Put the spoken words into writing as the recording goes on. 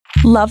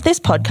Love this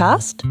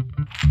podcast?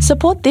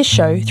 Support this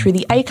show through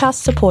the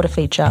Acast supporter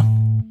feature.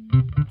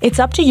 It's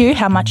up to you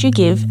how much you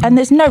give, and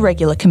there's no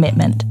regular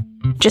commitment.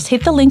 Just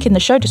hit the link in the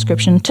show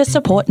description to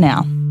support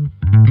now.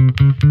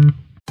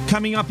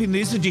 Coming up in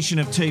this edition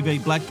of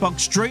TV Black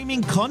Box,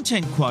 streaming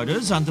content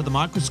quotas under the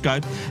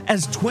microscope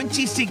as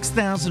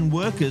 26,000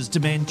 workers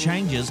demand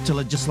changes to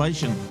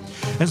legislation.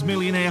 As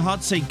Millionaire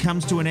Hot Seat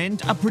comes to an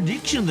end, a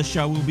prediction the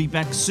show will be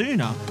back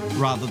sooner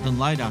rather than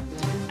later.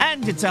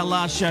 And it's our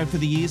last show for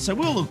the year, so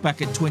we'll look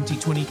back at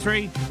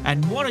 2023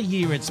 and what a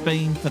year it's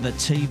been for the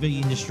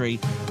TV industry.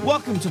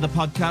 Welcome to the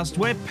podcast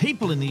where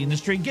people in the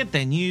industry get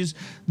their news.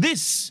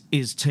 This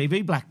is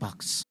TV Black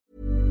Box.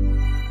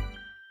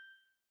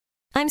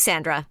 I'm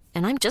Sandra,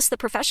 and I'm just the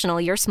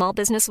professional your small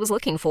business was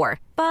looking for.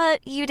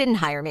 But you didn't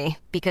hire me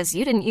because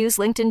you didn't use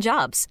LinkedIn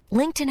Jobs.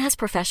 LinkedIn has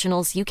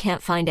professionals you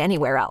can't find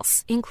anywhere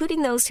else,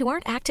 including those who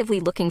aren't actively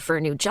looking for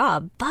a new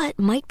job, but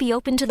might be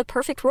open to the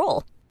perfect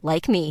role,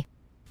 like me.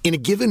 In a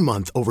given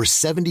month, over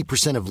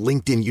 70% of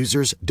LinkedIn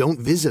users don't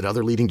visit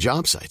other leading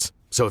job sites.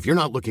 So if you're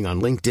not looking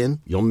on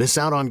LinkedIn, you'll miss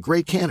out on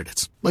great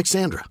candidates like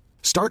Sandra.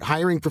 Start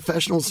hiring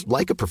professionals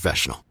like a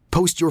professional.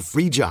 Post your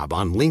free job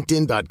on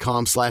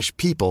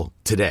linkedin.com/people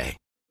today.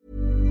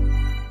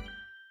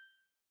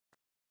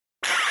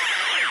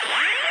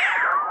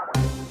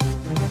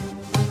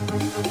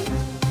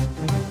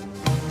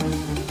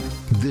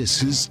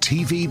 This is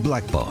TV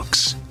Black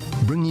Box,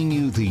 bringing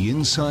you the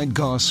inside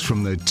goss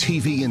from the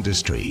TV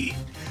industry.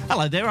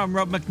 Hello there, I'm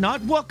Rob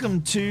McKnight.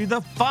 Welcome to the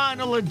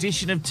final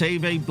edition of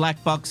TV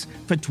Black Box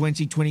for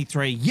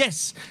 2023.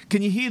 Yes,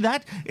 can you hear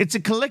that? It's a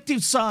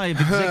collective sigh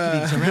of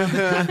executives around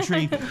the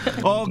country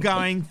all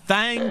going,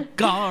 thank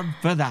God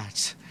for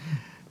that.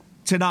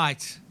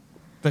 Tonight,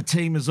 the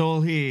team is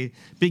all here,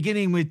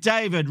 beginning with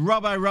David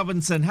Robbo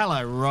Robinson.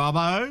 Hello,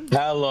 Robbo.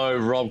 Hello,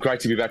 Rob.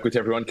 Great to be back with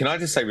everyone. Can I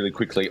just say really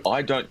quickly,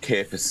 I don't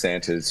care for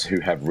Santas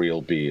who have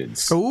real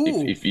beards.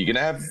 If you're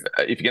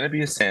gonna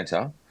be a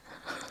Santa,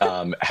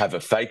 have a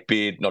fake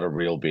beard, not a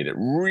real beard. It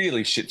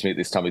really shits me at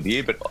this time of the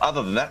year. But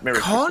other than that, Merry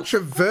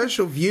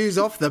Controversial views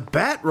off the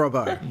bat,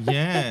 Robbo.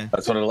 Yeah. I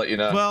just wanted to let you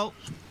know. Well,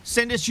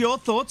 send us your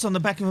thoughts on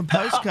the back of a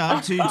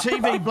postcard to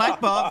TV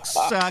Black Box,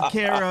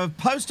 care of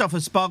Post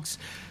Office Box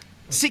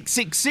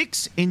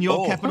 666 in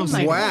your capital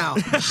city. Wow.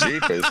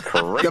 Jeepers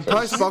creepers. The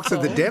post box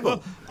of the devil.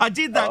 Well, I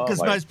did that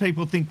because most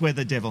people think we're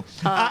the devil.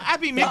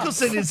 Abby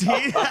Mickelson is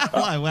here.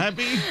 Hello,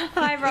 Abby.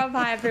 Hi, Rob.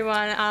 Hi,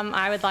 everyone.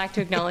 I would like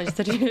to acknowledge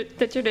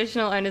the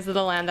traditional owners of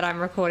the land that I'm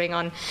recording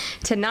on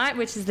tonight,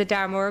 which is the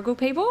Darramuragal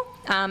people,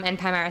 and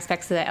pay my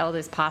respects to their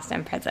elders past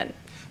and present.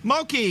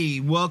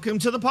 Moki, welcome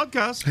to the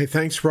podcast. Hey,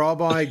 thanks,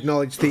 Rob. I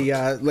acknowledge the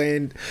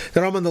land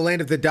that I'm on the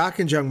land of the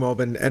Darkinjung mob,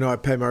 and I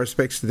pay my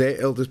respects to their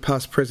elders,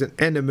 past, present,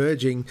 and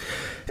emerging.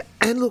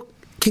 And look,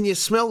 can you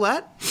smell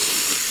that?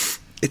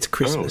 It's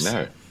Christmas. Oh,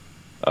 no.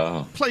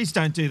 Oh. Please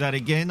don't do that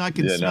again. I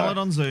can smell it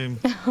on Zoom.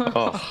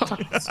 Oh,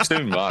 it's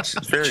too much.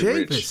 It's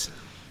very rich.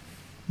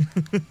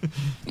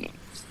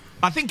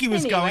 I think he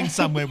was going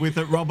somewhere with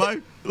it,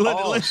 Robbo.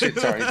 Shit,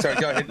 sorry,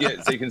 go ahead.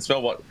 Yeah, so you can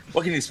smell what?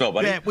 What can you smell,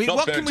 buddy? Yeah,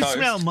 what can we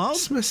smell, Mob?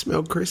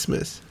 Smell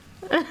Christmas.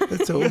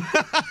 That's all.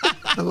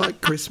 I like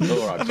Christmas.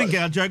 All right, I think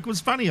our joke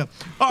was funnier.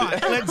 All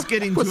right, let's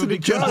get into it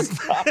because...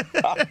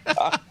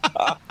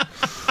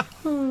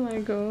 Oh, my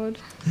God.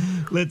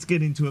 Let's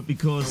get into it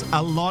because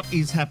a lot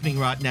is happening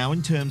right now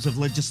in terms of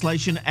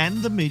legislation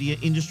and the media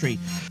industry.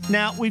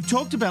 Now, we've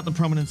talked about the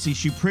prominence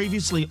issue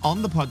previously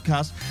on the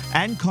podcast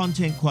and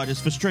content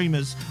quotas for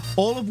streamers,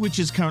 all of which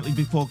is currently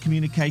before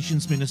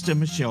Communications Minister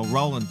Michelle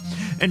Rowland.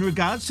 In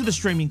regards to the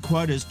streaming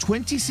quotas,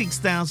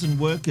 26,000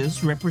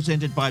 workers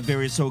represented by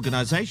various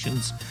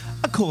organisations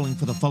are calling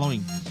for the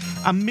following.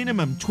 A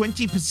minimum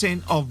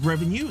 20% of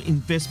revenue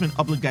investment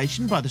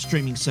obligation by the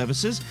streaming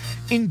services,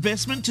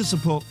 investment to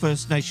support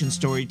First Nation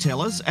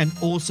storytellers and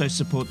also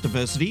support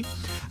diversity,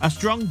 a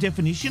strong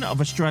definition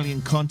of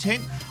Australian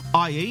content,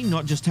 i.e.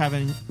 not just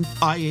having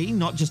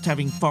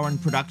foreign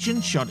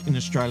production shot in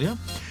Australia,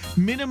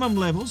 minimum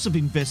levels of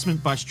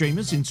investment by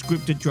streamers in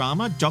scripted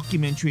drama,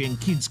 documentary and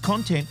kids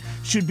content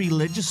should be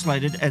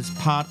legislated as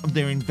part of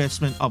their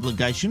investment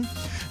obligation.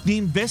 The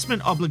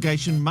investment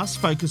obligation must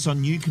focus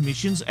on new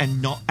commissions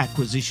and not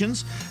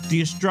acquisitions.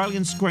 The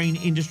Australian screen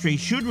industry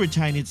should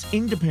retain its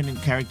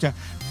independent character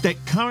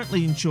that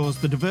currently ensures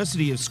the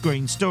diversity of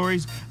screen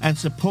stories and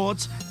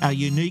supports our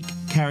unique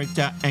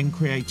character and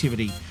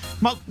creativity.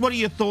 Mark, what are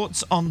your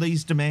thoughts on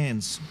these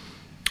demands?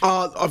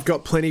 I've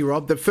got plenty,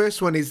 Rob. The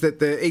first one is that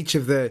each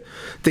of the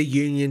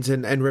unions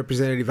and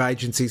representative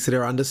agencies that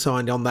are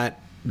undersigned on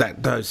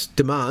those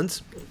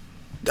demands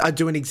are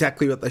doing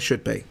exactly what they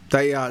should be.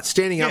 They are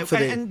standing up for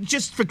their... And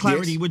just for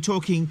clarity, we're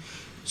talking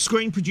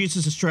Screen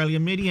Producers Australia,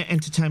 Media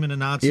Entertainment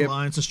and Arts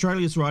Alliance,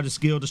 Australia's Writers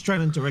Guild,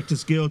 Australian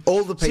Directors Guild,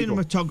 all the people.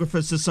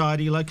 Cinematographers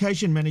Society,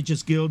 Location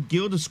Managers Guild,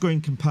 Guild of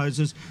Screen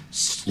Composers,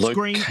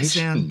 Screen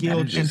Sound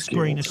Guild, and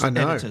Screen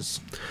Editors.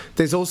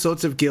 There's all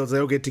sorts of guilds. They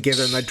all get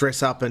together and they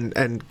dress up and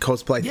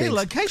cosplay things. Yeah,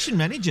 Location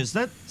Managers.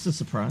 That's a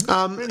surprise.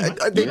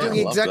 They're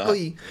doing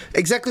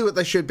exactly what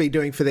they should be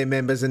doing for their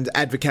members and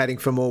advocating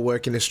for more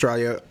work in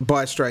Australia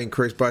by Australian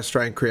crews, by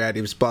Australian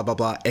creatives, blah, blah,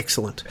 blah.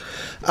 Excellent.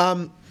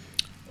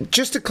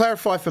 Just to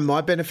clarify for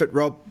my benefit,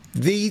 Rob,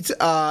 these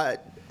are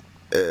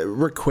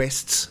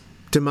requests,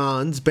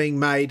 demands being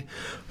made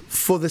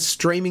for the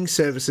streaming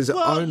services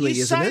only,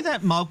 isn't it? You say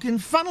that, Mulk, and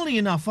funnily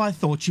enough, I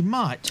thought you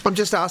might. I'm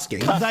just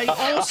asking.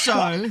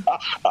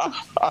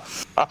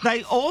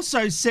 They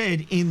also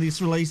said in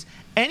this release,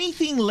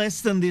 anything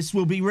less than this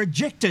will be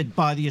rejected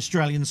by the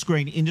Australian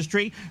screen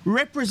industry,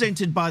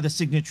 represented by the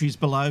signatories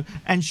below,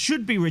 and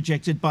should be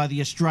rejected by the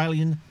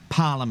Australian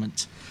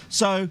Parliament.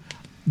 So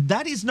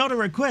that is not a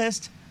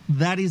request.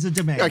 That is a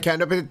demand. Okay,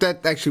 no, but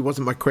that actually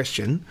wasn't my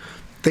question.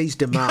 These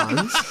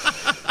demands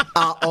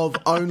are of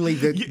only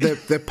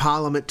the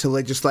Parliament to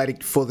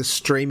legislate for the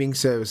streaming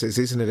services,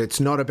 isn't it? It's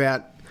not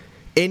about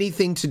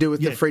anything to do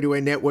with the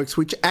free-to-air networks,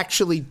 which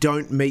actually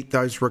don't meet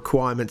those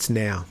requirements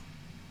now.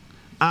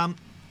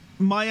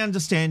 My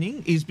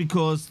understanding is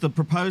because the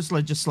proposed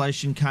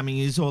legislation coming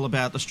is all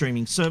about the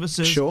streaming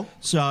services. Sure.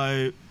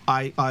 So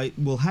I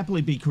will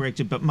happily be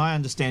corrected, but my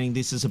understanding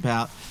this is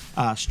about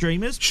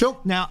streamers. Sure.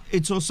 Now,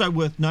 it's also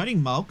worth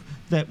noting, Mulk,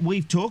 that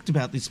we've talked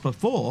about this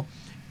before,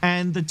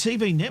 and the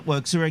TV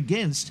networks are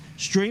against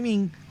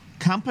streaming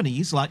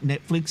companies like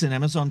Netflix and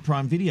Amazon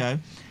Prime Video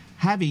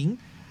having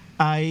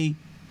a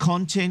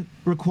content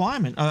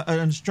requirement,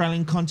 an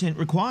Australian content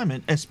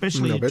requirement,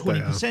 especially at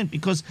 20%,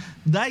 because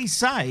they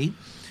say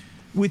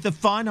with a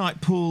finite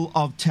pool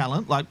of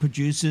talent like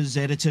producers,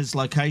 editors,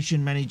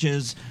 location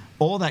managers,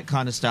 all that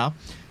kind of stuff,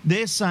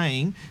 they're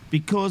saying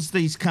because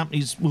these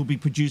companies will be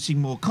producing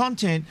more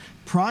content,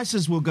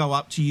 prices will go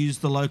up to use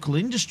the local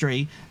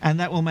industry, and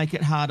that will make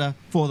it harder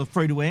for the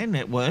free-to-air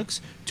networks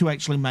to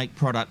actually make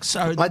products.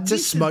 So that's a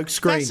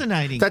smokescreen.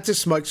 Fascinating. That's a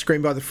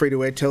smokescreen by the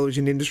free-to-air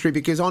television industry,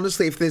 because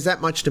honestly, if there's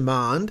that much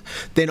demand,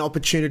 then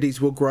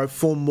opportunities will grow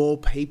for more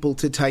people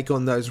to take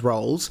on those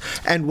roles.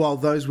 And while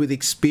those with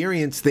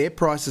experience, their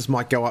prices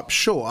might go up,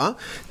 sure,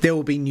 there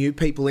will be new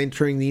people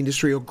entering the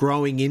industry or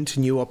growing into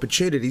new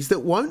opportunities that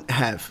won't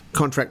have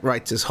contract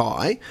rates as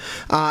high,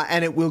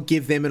 and it will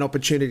give them an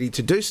opportunity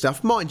to do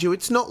stuff. Mind you,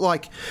 it's not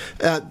like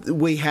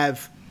we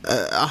have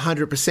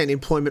 100%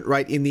 employment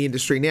rate in the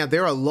industry now.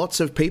 There are lots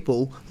of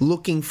people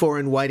looking for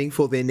and waiting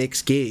for their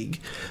next gig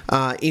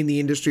in the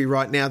industry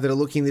right now that are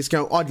looking at this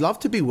going, I'd love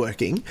to be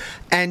working.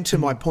 And to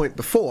my point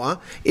before,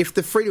 if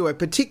the free-to-air,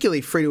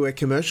 particularly free-to-air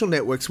commercial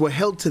networks, were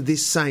held to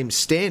this same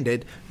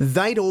standard,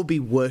 they'd all be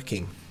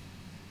working.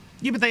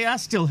 Yeah, but they are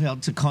still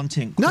held to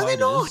content quotas. No, they're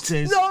not.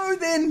 No,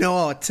 they're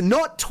not.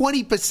 Not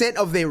 20%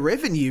 of their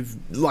revenue,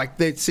 like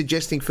they're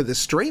suggesting for the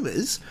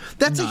streamers.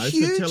 That's a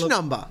huge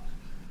number.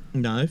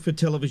 No, for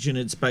television,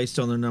 it's based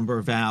on the number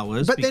of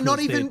hours. But they're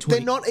not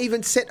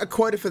even set a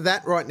quota for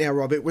that right now,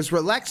 Rob. It was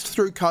relaxed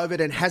through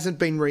COVID and hasn't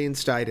been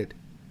reinstated.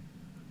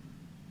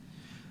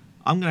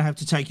 I'm going to have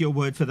to take your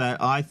word for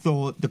that. I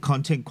thought the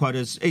content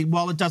quotas,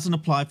 while it doesn't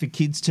apply for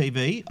kids'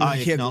 TV, I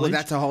acknowledge. Well,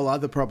 that's a whole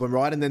other problem,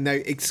 right? And then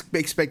they're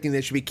expecting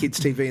there should be kids'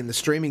 TV and the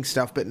streaming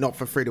stuff, but not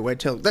for free-to-air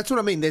television. That's what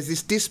I mean. There's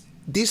this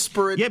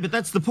disparate... Yeah, but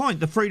that's the point.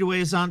 The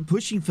free-to-airs aren't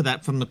pushing for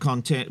that from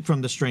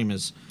the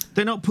streamers.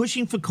 They're not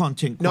pushing for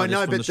content quotas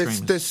from the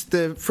streamers. No, but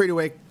the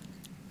free-to-air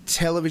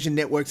television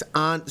networks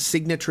aren't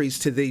signatories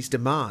to these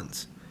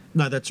demands.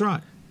 No, that's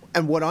right.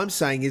 And what I'm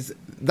saying is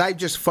they've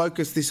just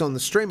focused this on the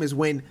streamers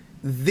when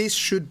this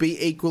should be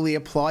equally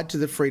applied to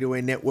the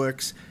free-to-air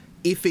networks.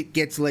 If it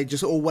gets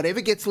or whatever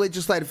gets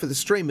legislated for the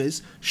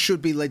streamers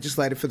should be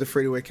legislated for the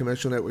free-to-air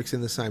commercial networks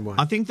in the same way.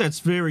 I think that's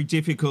very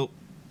difficult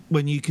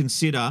when you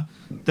consider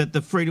that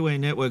the free-to-air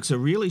networks are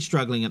really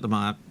struggling at the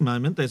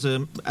moment. There's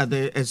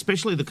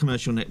especially the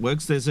commercial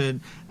networks. There's an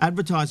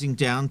advertising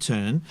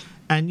downturn,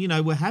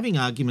 and we're having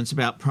arguments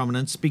about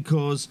prominence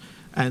because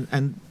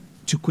and.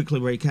 To quickly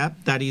recap,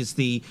 that is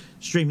the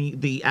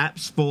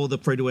apps for the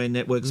free-to-air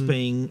networks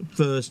being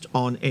first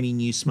on any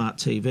new smart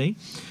TV.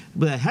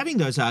 But they're having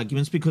those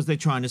arguments because they're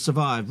trying to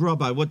survive.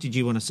 Robbo, what did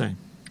you want to say?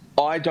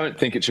 I don't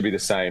think it should be the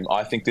same.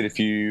 I think that if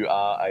you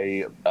are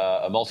a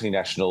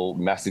multinational,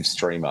 massive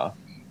streamer,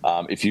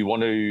 if you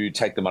want to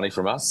take the money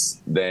from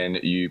us, then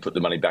you put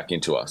the money back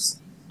into us.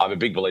 I'm a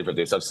big believer of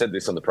this. I've said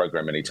this on the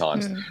program many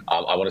times.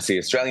 I want to see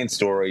Australian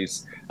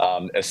stories,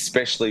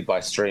 especially by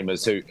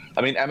streamers who...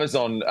 I mean,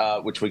 Amazon,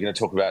 which we're going to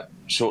talk about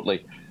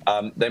shortly,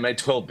 they made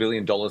 $12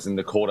 billion in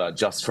the quarter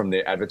just from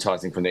their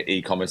advertising, from their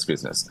e-commerce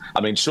business.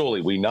 I mean,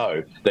 surely we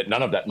know that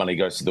none of that money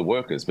goes to the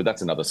workers, but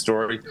that's another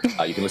story.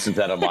 You can listen to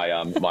that on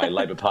my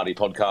Labor Party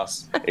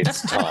podcast.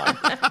 It's time.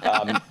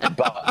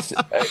 But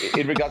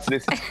in regards to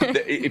this,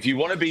 if you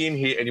want to be in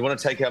here and you want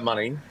to take our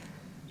money...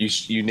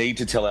 You need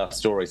to tell our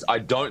stories. I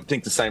don't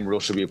think the same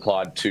rule should be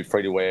applied to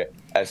free-to-air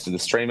as to the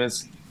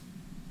streamers.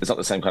 It's not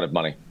the same kind of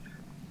money.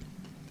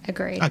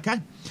 Agreed. Okay.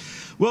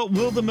 Well,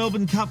 will the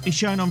Melbourne Cup be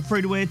shown on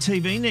free-to-air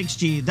TV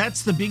next year?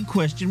 That's the big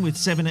question, with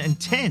 7 and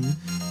 10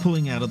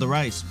 pulling out of the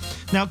race.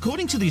 Now,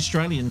 according to The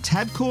Australian,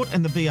 Tabcorp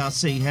and the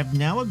VRC have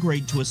now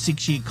agreed to a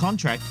 6-year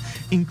contract,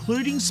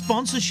 including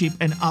sponsorship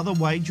and other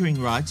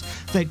wagering rights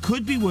that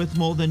could be worth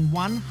more than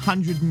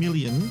 $100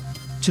 million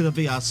to the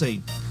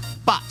VRC.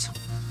 But,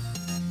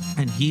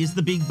 and here's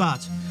the big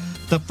but,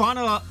 the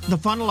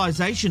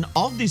finalisation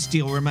of this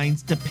deal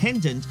remains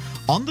dependent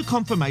on the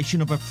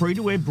confirmation of a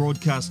free-to-air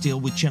broadcast deal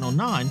with Channel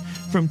 9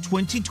 from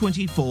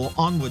 2024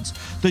 onwards.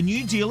 The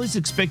new deal is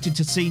expected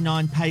to see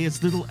Nine pay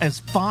as little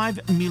as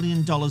 $5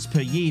 million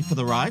per year for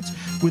the rights,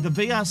 with the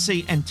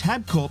VRC and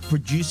Tabcorp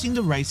producing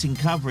the racing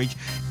coverage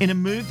in a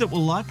move that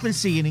will likely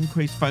see an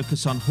increased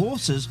focus on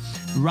horses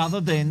rather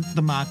than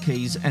the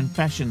marquees and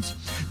fashions.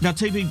 Now,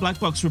 TV Black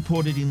Box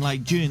reported in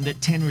late June that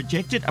 10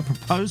 rejected a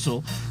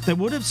proposal that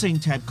would have seen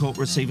Tabcorp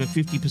receive a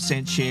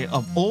 50% share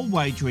of all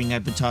wagering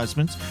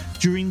advertisements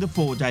during the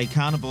 4-day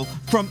carnival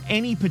from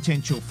any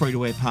potential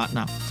free-to-air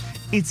partner.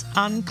 It's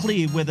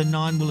unclear whether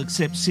Nine will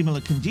accept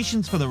similar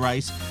conditions for the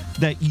race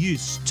that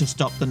used to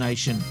stop the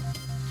nation.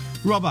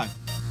 Robbo,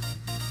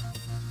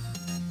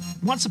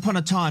 once upon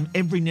a time,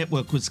 every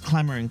network was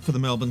clamouring for the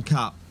Melbourne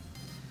Cup.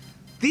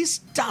 This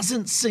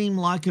doesn't seem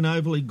like an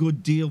overly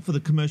good deal for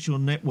the commercial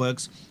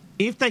networks.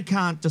 If they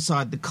can't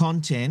decide the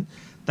content,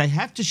 they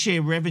have to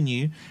share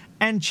revenue,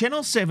 and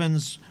Channel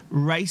 7's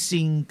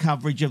racing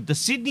coverage of the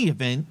Sydney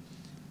event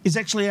is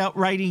actually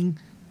outrating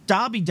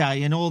Derby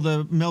Day and all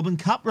the Melbourne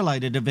Cup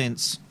related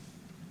events.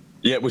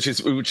 Yeah, which is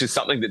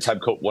something that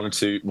Tabcorp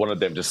wanted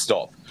them to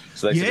stop.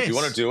 So they said, if you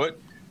want to do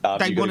it,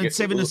 they wanted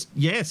Seven to,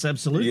 yes,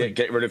 absolutely. Yeah,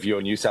 get rid of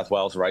your New South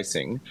Wales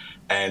racing,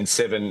 and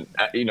Seven,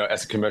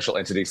 as a commercial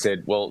entity,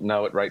 said, well,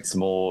 no, it rates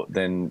more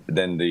than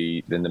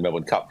the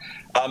Melbourne Cup.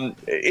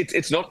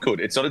 It's not good.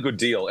 It's not a good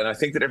deal, and I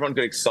think that everyone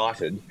got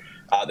excited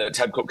that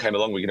Tabcorp came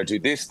along. We're going to do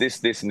this,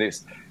 and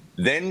this.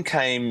 Then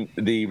came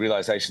the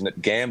realisation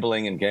that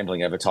gambling and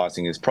gambling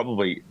advertising is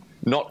probably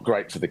not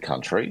great for the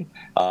country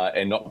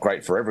and not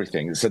great for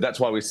everything. So that's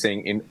why we're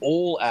seeing in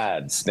all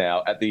ads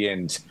now at the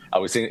end,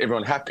 we're seeing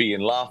everyone happy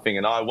and laughing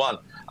and I won,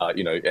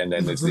 and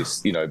then there's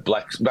this,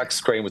 black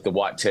screen with the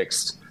white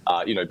text,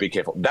 be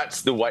careful.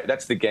 That's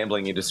the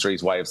gambling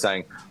industry's way of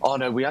saying, oh,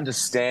 no, we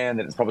understand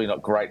that it's probably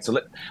not great. So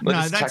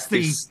that's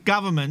the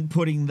government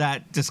putting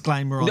that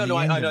disclaimer on the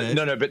end of it.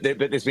 No, but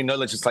there's been no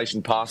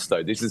legislation passed,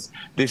 though. This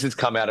has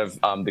come out of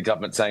the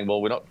government saying,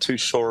 well, we're not too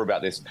sure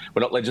about this.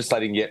 We're not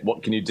legislating yet.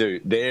 What can you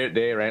do?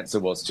 Their answer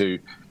was to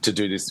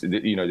do this,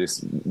 this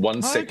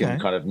 1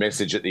 second kind of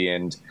message at the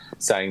end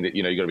saying that,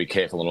 you've got to be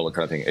careful and all that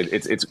kind of thing.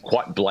 It's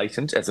quite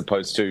blatant as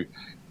opposed to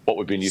what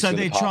we've been used to in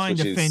the past. So they're trying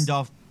to fend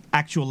off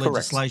actual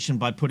legislation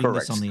by putting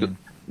this on the end.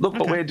 Look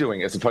what we're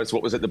doing as opposed to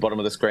what was at the bottom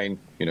of the screen,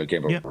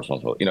 gamble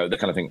responsible, that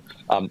kind of thing.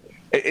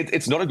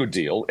 It's not a good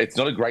deal. It's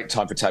not a great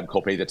time for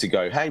Tabcorp either to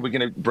go, hey, we're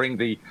going to bring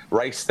the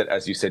race that,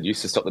 as you said,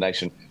 used to stop the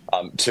nation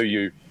to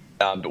you,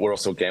 but we're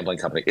also a gambling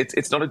company.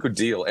 It's not a good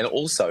deal. And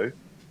also,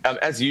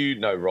 as you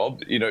know,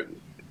 Rob,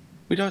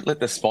 we don't let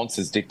the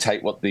sponsors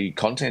dictate what the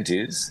content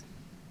is.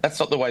 That's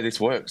not the way this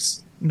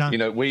works. No.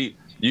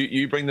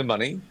 You bring the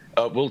money.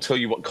 We'll tell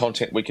you what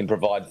content we can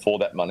provide for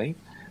that money.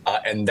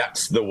 And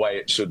that's the way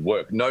it should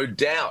work. No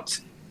doubt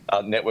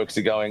networks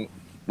are going,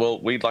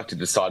 well, we'd like to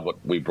decide what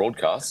we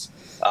broadcast.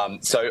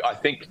 So I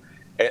think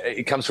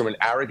it comes from an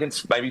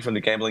arrogance, maybe from the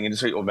gambling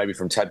industry or maybe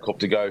from Tabcorp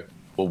to go,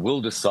 well,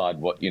 we'll decide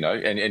what,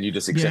 and you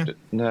just accept it.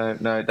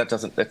 No,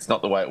 that's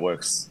not the way it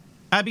works.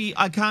 Abby,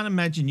 I can't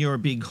imagine you're a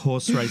big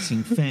horse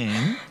racing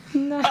fan.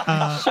 No,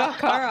 shock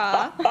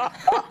horror.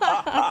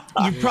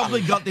 You've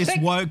probably got this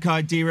woke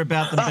idea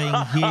about them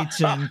being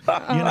hit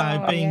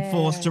and, being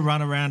forced to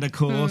run around a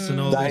course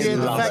and all this sort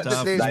of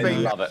stuff. They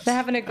love it. They're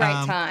having a great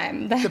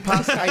time. The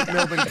past 8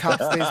 Melbourne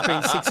Cups, there's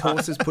been 6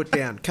 horses put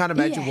down. Can't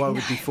imagine why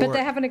we'd be for it. But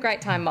they're having a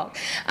great time, Mark.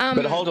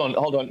 But hold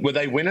on. Were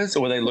they winners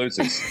or were they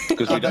losers?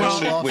 Because we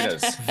don't shoot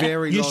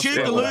winners. You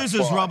shoot the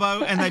losers,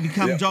 Robbo, and they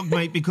become dog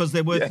meat because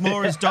they're worth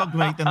more as dog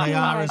meat than they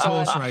are as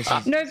horse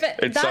races. No,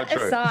 but that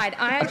aside,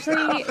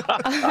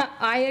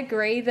 I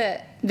agree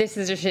that this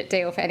is a shit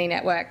deal for any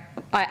network.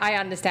 I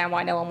understand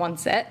why no one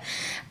wants it.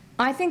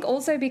 I think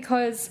also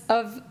because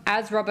of,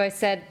 as Robbo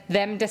said,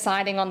 them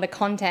deciding on the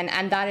content,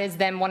 and that is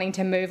them wanting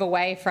to move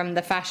away from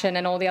the fashion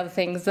and all the other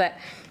things that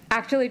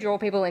actually draw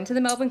people into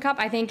the Melbourne Cup.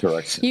 I think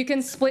you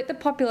can split the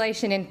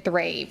population in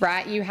 3,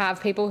 right? You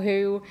have people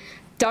who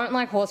don't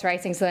like horse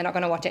racing, so they're not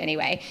going to watch it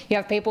anyway. You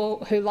have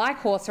people who like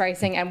horse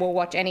racing and will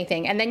watch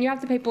anything. And then you have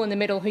the people in the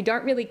middle who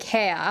don't really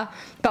care,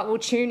 but will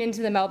tune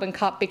into the Melbourne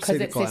Cup because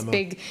it's this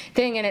big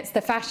thing and it's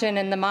the fashion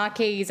and the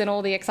marquees and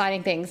all the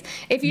exciting things.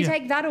 If you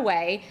take that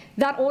away,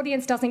 that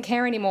audience doesn't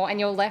care anymore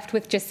and you're left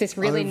with just this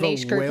really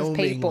niche group of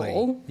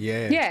people.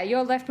 Yeah,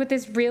 you're left with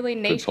this really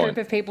niche group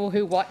of people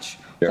who watch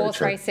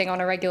horse racing on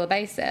a regular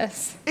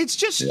basis. It's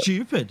just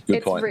stupid.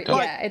 Good point.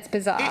 It's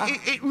bizarre.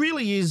 It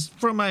really is,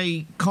 from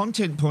a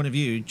content point of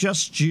view,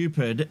 just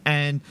stupid.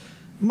 And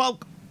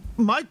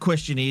my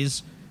question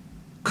is,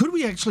 could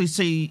we actually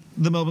see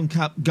the Melbourne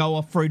Cup go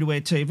off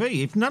free-to-air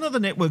TV? If none of the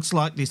networks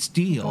like this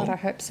deal, God, I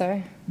hope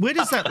so. where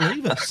does that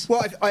leave us?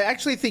 Well, I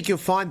actually think you'll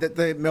find that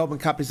the Melbourne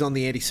Cup is on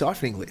the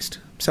anti-siphoning list.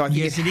 So I think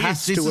Yes, it it has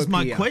is. to This is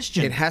my appear.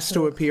 question. It has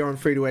to appear on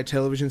free-to-air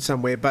television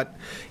somewhere. But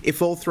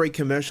if all three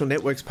commercial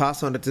networks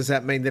pass on it, does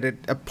that mean that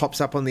it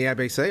pops up on the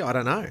ABC? I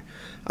don't know.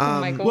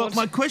 Oh my God. Well,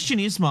 my question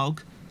is,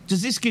 Mulk,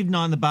 does this give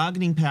Nine the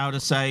bargaining power to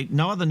say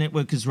no other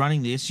network is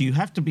running this? You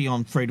have to be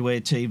on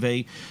free-to-air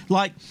TV.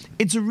 Like,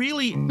 it's a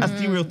really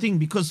ethereal thing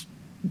because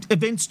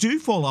events do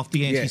fall off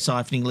the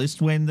anti-siphoning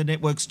list when the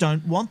networks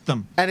don't want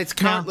them. And it's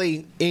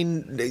currently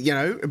in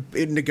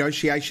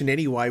negotiation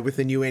anyway with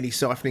the new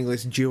anti-siphoning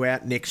list due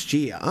out next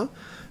year.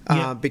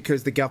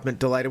 Because the government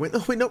delayed it,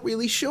 went, we're not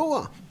really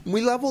sure.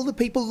 We love all the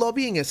people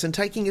lobbying us and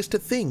taking us to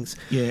things.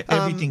 Yeah,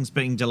 everything's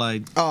being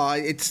delayed. Oh,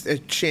 it's a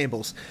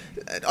shambles.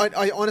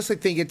 I honestly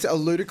think it's a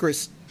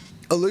ludicrous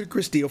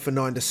deal for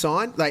Nine to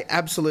sign. They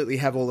absolutely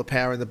have all the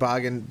power in the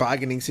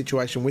bargaining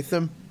situation with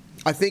them.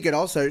 I think it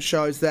also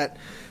shows that,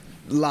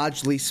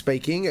 largely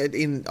speaking,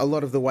 in a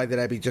lot of the way that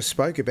Abby just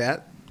spoke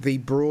about, the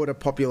broader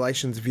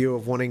population's view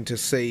of wanting to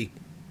see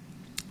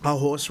a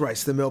horse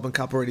race, the Melbourne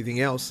Cup or anything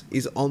else,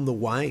 is on the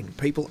wane.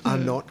 People are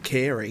not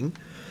caring.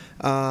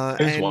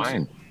 Who's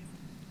Wayne?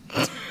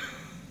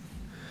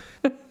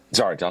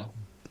 Sorry, Dal.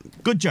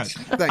 Good joke.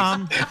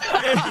 Thanks.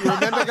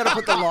 Remember, I've got to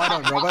put the light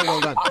on, Robbo. Well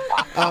done.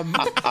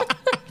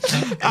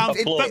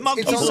 But Mulk,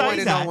 It's you on the say wane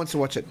and no that, one wants to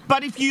watch it.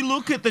 but if you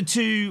look at the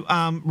two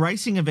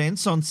racing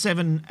events on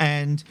 7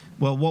 and,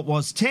 well, what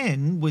was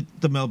 10 with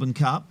the Melbourne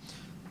Cup,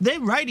 they're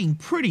rating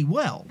pretty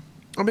well.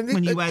 I mean,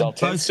 when you add Dal 10's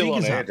both still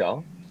on figures air, up.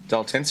 Dal.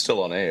 Dal 10's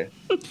still on air.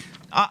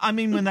 I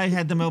mean, when they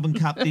had the Melbourne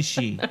Cup this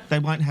year, they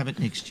won't have it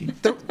next year.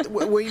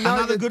 We know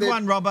Another that good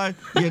one, Robbo.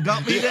 You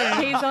got me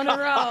there. He's on a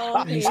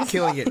roll. He's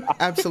killing it.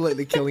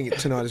 Absolutely killing it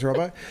tonight, is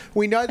Robbo.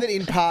 We know that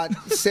in part,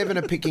 7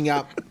 are picking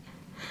up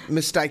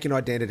mistaken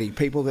identity.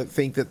 People that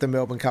think that the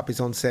Melbourne Cup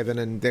is on 7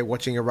 and they're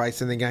watching a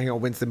race and then going,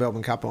 when's the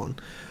Melbourne Cup on?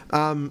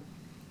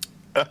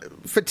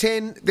 For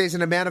 10, there's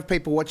an amount of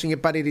people watching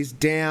it, but it is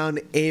down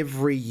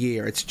every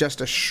year. It's just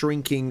a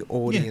shrinking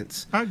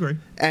audience. Yeah, I agree.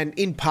 And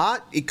in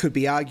part, it could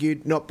be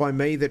argued, not by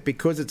me, that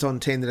because it's on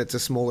 10 that it's a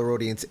smaller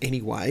audience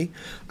anyway.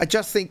 I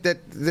just think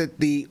that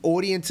the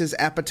audience's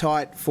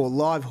appetite for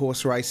live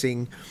horse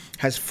racing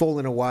has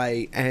fallen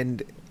away,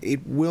 and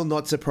it will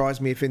not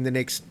surprise me if in the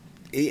next,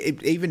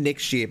 even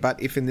next year,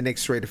 but if in the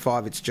next 3 to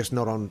 5 it's just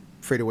not on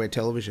free-to-air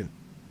television.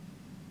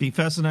 Be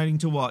fascinating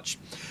to watch.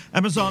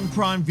 Amazon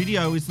Prime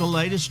Video is the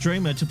latest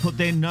streamer to put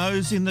their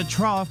nose in the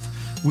trough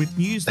with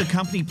news the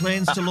company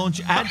plans to launch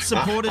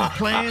ad-supported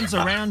plans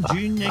around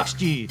June next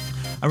year.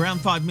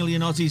 Around 5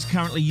 million Aussies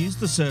currently use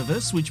the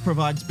service, which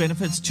provides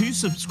benefits to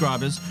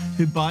subscribers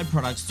who buy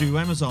products through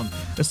Amazon.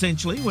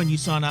 Essentially, when you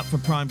sign up for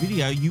Prime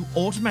Video, you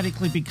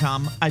automatically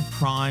become a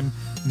Prime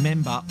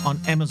member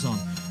on Amazon,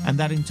 and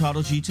that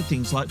entitles you to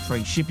things like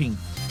free shipping.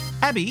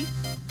 Abby,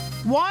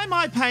 why am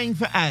I paying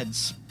for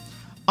ads?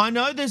 I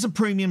know there's a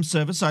premium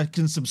service I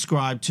can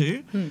subscribe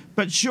to,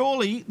 but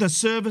surely the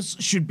service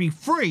should be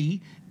free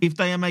if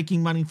they are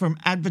making money from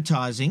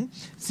advertising.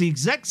 It's the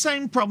exact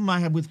same problem I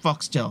have with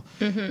Foxtel.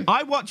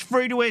 I watch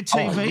free-to-air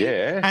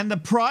TV, and the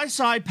price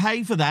I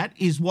pay for that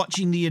is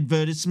watching the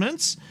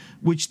advertisements,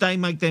 which they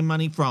make their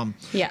money from.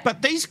 Yeah.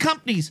 But these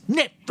companies,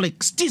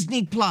 Netflix,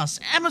 Disney Plus,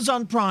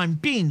 Amazon Prime,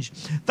 Binge,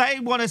 they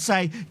want to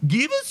say,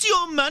 give us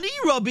your money,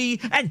 Robbie,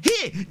 and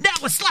here, now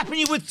we're slapping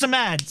you with some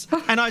ads.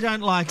 And I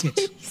don't like it.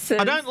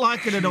 I don't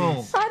like it at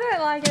all. I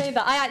don't like it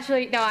either. I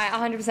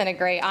 100%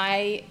 agree.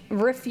 I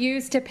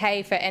refuse to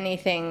pay for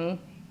anything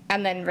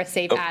and then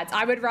receive ads.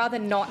 I would rather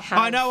not have...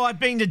 I know, I've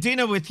been to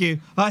dinner with you.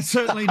 I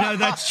certainly know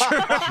that's true.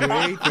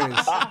 I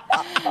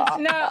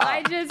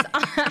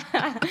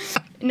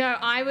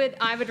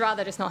would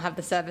rather just not have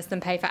the service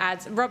than pay for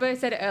ads. Robbo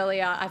said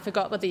earlier, I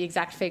forgot what the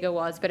exact figure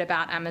was, but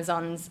about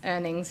Amazon's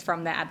earnings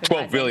from their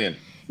advertising. 12 billion.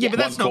 Yeah, but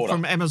that's not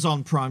from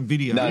Amazon Prime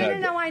Video.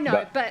 No, I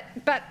know.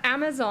 But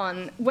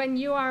Amazon, when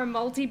you are a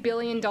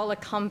multi-billion-dollar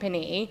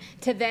company,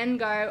 to then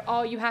go,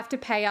 oh, you have to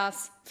pay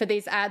us for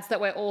these ads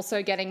that we're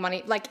also getting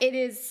money. Like,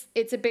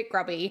 it's a bit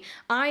grubby.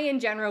 I, in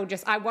general,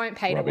 I won't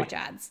pay to watch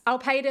ads. I'll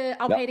pay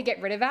to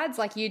get rid of ads,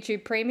 like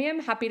YouTube Premium.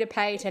 Happy to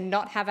pay to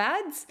not have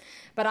ads,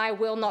 but I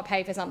will not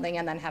pay for something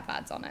and then have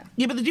ads on it.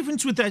 Yeah, but the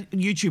difference with that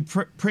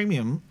YouTube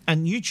Premium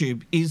and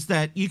YouTube is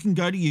that you can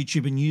go to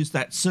YouTube and use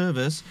that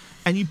service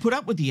and you put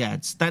up with the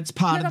ads. That's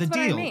part of the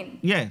deal. What I mean.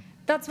 Yeah.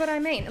 That's what I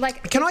mean.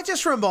 Like, can I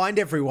just remind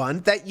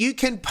everyone that you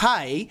can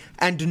pay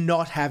and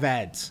not have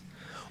ads?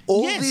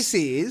 All this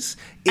is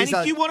and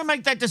if you want to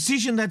make that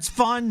decision, that's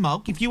fine,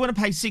 Mulk. If you want to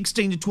pay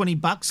 $16 to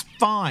 $20,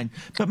 fine.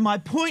 But my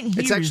point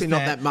here is it's actually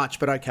not that much,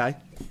 but okay.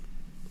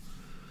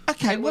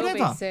 Okay, it whatever.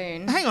 Will be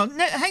soon. Hang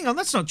on,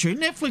 that's not true.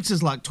 Netflix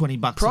is like $20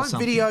 or Prime something.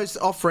 Video's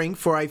offering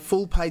for a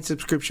full paid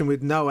subscription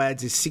with no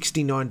ads is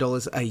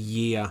 $69 a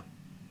year.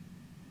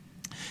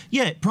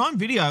 Yeah, Prime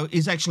Video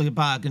is actually a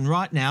bargain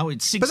right now.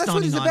 It's $6.99 but that's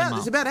what it's a about.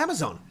 month. It's about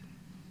Amazon.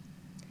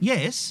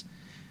 Yes,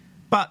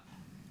 but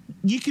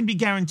you can be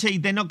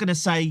guaranteed they're not going to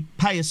say,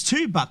 pay us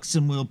 $2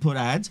 and we'll put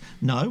ads.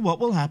 No, what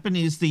will happen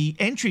is the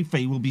entry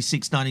fee will be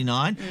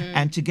 $6.99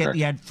 and to get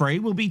the ad free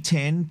will be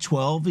 $10,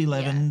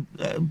 $12,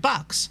 $11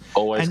 bucks.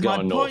 Always and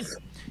going north.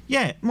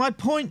 My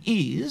point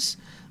is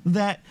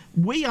that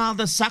we are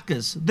the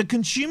suckers. The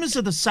consumers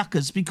are the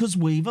suckers because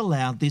we've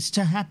allowed this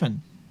to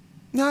happen.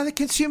 No, the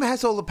consumer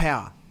has all the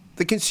power.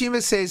 The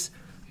consumer says,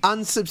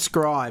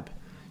 unsubscribe,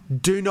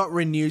 do not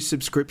renew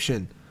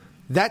subscription.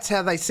 That's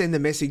how they send the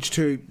message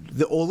to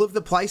all of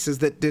the places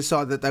that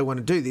decide that they want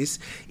to do this.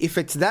 If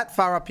it's that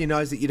far up your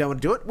nose that you don't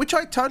want to do it, which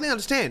I totally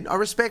understand. I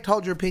respect,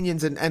 hold your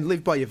opinions and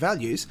live by your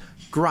values.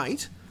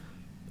 Great.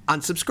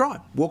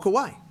 Unsubscribe. Walk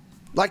away.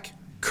 Like,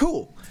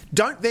 cool.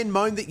 Don't then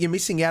moan that you're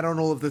missing out on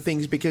all of the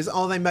things because,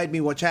 they made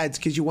me watch ads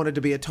because you wanted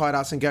to be a tight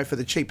ass and go for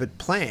the cheaper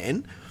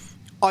plan.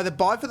 Either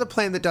buy for the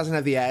plan that doesn't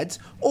have the ads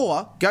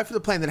or go for the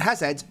plan that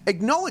has ads,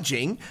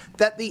 acknowledging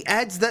that the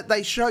ads that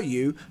they show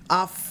you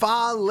are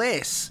far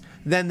less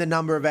than the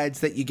number of ads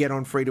that you get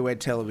on free-to-air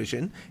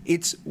television.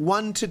 It's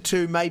 1 to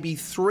 2, maybe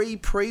 3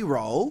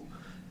 pre-roll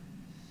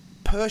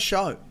per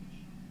show.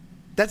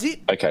 That's it.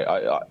 Okay,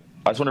 I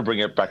just want to bring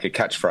it back a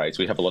catchphrase.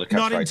 We have a lot of catchphrases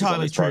Not entirely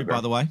on this true, program.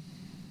 by the way.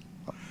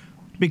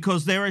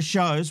 Because there are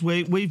shows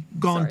where we've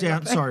gone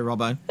down... Sorry,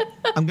 Robbo.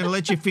 I'm going to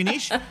let you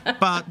finish,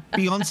 but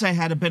Beyonce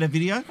had a better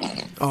video.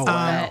 Oh,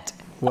 wow.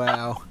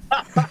 Wow.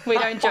 We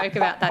don't joke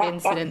about that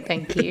incident,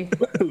 thank you.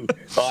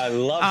 I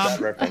love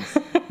that reference.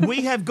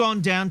 We have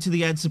gone down to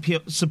the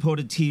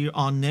ad-supported tier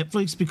on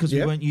Netflix because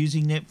we weren't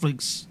using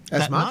Netflix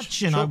that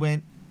much, and I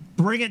went,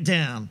 bring it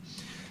down.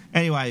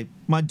 Anyway,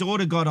 my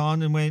daughter got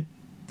on and went,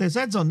 there's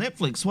ads on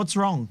Netflix, what's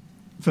wrong?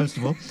 First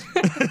of all.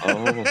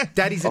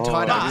 Daddy's a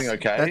tight ass.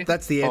 Okay.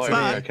 That's the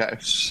answer. Okay.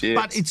 Shit.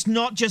 But it's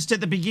not just at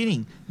the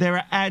beginning. There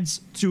are ads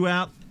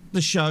throughout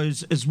the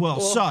shows as well.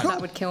 That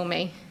would kill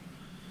me.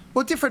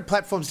 Well, different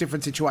platforms,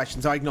 different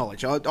situations, I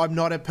acknowledge. I'm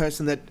not a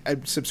person that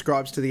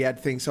subscribes to the ad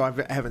thing, so I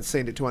haven't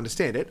seen it to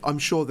understand it. I'm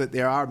sure that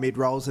there are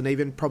mid-rolls and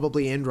even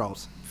probably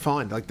end-rolls.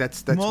 Fine, like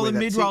that's more than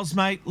mid-rolls,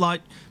 mate,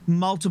 like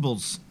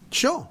multiples.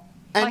 Sure.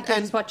 And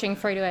just watching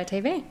free-to-air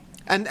TV.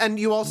 And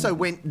you also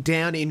went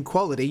down in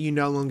quality. You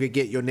no longer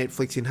get your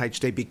Netflix in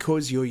HD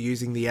because you're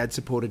using the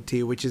ad-supported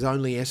tier, which is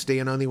only SD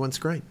and only one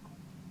screen.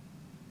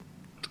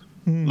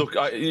 Look,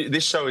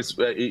 this show is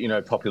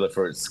popular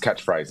for its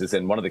catchphrases,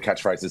 and one of the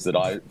catchphrases that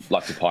I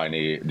like to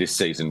pioneer this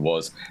season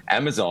was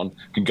Amazon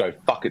can go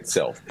fuck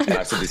itself. And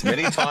I said this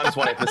many times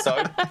one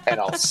episode, and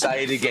I'll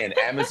say it again.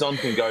 Amazon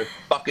can go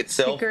fuck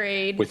itself.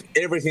 Agreed. With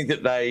everything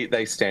that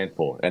they stand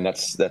for, and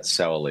that's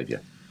how I'll leave you.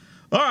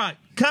 All right,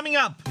 coming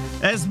up,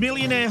 as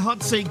Millionaire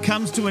Hot Seat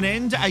comes to an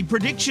end, a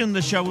prediction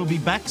the show will be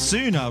back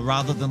sooner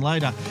rather than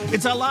later.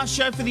 It's our last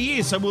show for the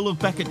year, so we'll look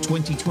back at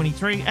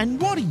 2023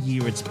 and what a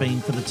year it's been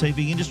for the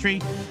TV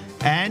industry.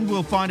 And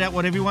we'll find out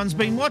what everyone's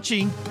been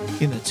watching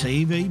in the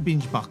TV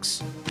binge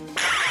box.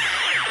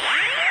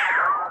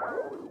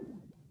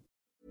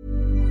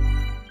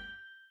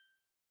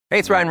 Hey,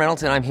 it's Ryan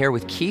Reynolds, and I'm here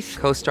with Keith,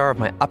 co-star of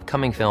my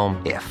upcoming film,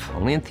 If,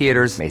 only in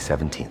theaters May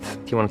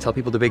 17th. Do you want to tell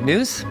people the big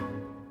news?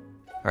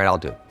 All right, I'll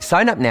do it.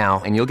 Sign up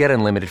now and you'll get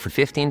unlimited for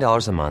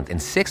 $15 a month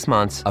and 6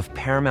 months of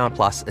Paramount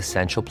Plus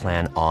Essential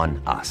Plan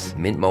on us.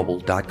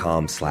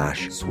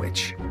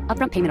 MintMobile.com/switch.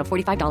 Upfront payment of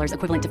 $45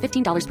 equivalent to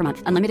 $15 per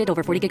month. Unlimited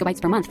over 40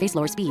 gigabytes per month. Face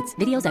lower speeds.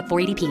 Videos at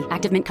 480p.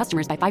 Active Mint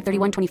customers by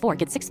 531.24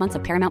 get 6 months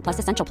of Paramount Plus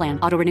Essential Plan.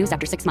 Auto renews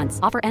after 6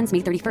 months. Offer ends May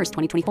 31st,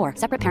 2024.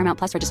 Separate Paramount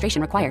Plus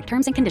registration required.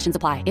 Terms and conditions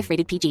apply if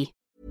rated PG.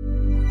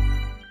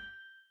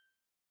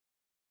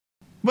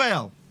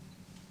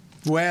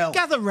 Well,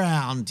 gather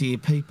round, dear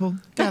people.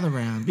 Gather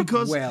round,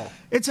 because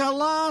it's our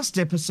last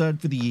episode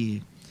for the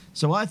year.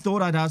 So I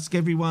thought I'd ask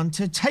everyone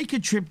to take a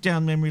trip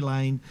down memory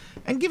lane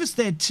and give us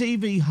their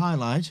TV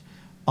highlight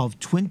of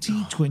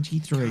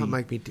 2023. Can't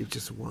make me do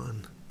just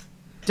one.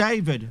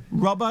 David,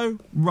 Robbo,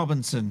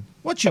 Robinson,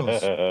 what's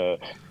yours?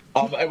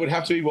 It would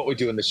have to be What We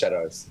Do in the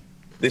Shadows.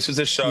 This was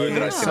a show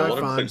that I seen a lot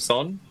of clips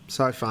on.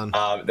 So fun.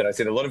 That I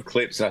seen a lot of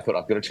clips, and I thought,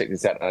 I've got to check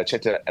this out. And I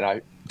checked it, and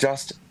I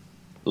just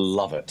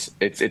love it.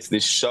 It's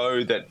this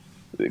show that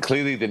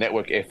clearly the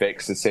network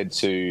FX has said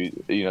to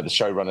the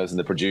showrunners and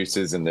the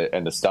producers and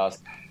the stars,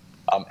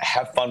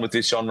 have fun with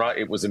this genre.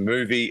 It was a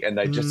movie, and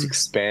they just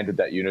expanded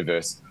that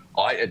universe.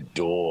 I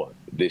adore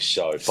this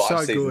show.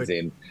 5 seasons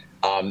in,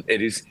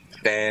 it is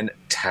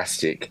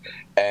fantastic,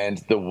 and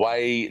the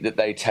way that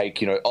they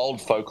take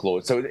old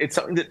folklore. So it's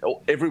something that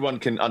everyone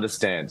can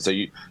understand. So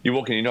you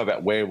walk in, you know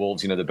about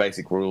werewolves, the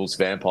basic rules,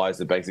 vampires,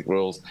 the basic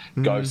rules,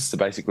 ghosts, the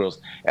basic rules,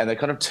 and they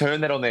kind of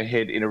turn that on their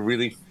head in a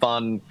really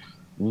fun,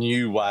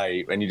 new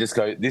way. And you just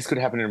go, this could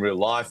happen in real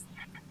life,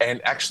 and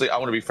actually I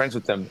want to be friends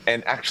with them,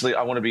 and actually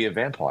I want to be a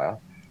vampire.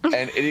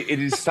 And it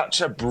is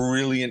such a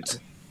brilliant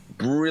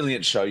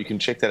show. You can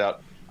check that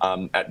out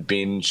at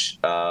Binge,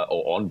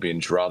 or on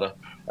Binge rather,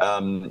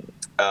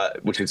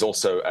 which is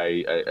also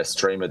a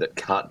streamer that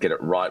can't get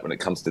it right when it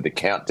comes to the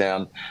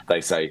countdown.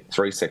 They say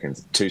 3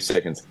 seconds, 2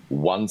 seconds,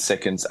 1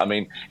 second. I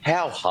mean,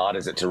 how hard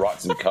is it to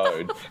write some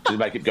code to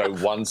make it go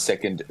 1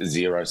 second,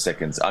 0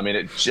 seconds? I mean,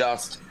 it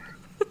just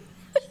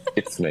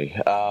It's me.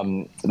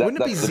 Wouldn't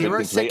it be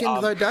 0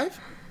 second, though, Dave?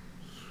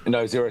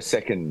 No, 0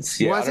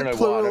 seconds. Yeah, why I is don't it know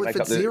plural why if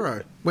it's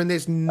 0 when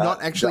there's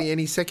not actually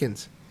any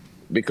seconds?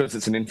 Because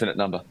it's an infinite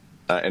number.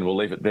 And we'll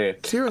leave it there.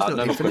 Zero's not no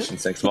more infinite.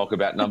 questions, thanks, Mark,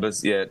 about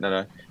numbers. Yeah,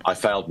 no. I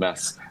failed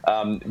maths. The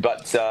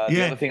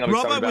other thing I'm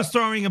Robert was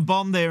throwing a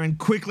bomb there and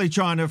quickly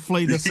trying to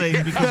flee the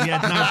scene because he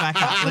had no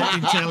backup,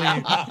 let me tell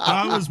you.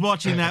 I was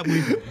watching that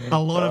with a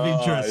lot of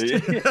interest.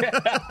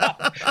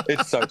 Yeah.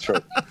 It's so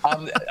true.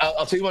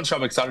 I'll tell you one show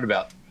I'm excited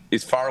about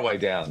is Faraway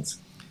Downs.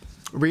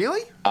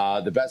 Really?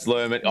 The Baz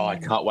Luhrmann. Oh, I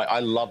can't wait. I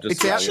loved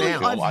Australia. It's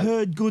out now. I've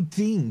heard good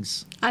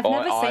things. I've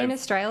never seen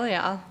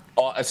Australia.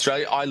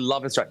 Australia. I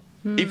love Australia.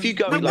 If you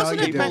go,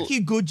 wasn't it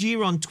Matthew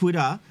Goodyear on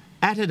Twitter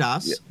added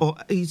us, or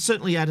he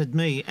certainly added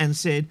me, and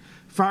said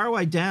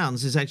Faraway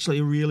Downs is actually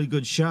a really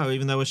good show,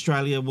 even though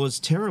Australia was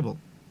terrible.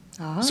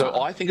 Oh. So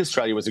I think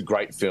Australia was a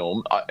great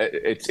film.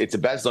 It's a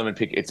Baz Luhrmann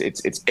pick.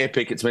 It's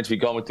epic. It's meant to be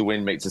Gone with the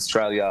Wind meets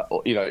Australia,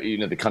 or you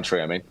know the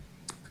country. I mean,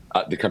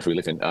 the country we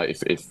live in.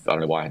 If I don't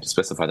know why I had to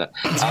specify that,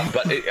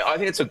 but I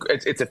think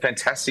it's a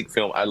fantastic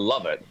film. I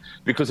love it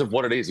because of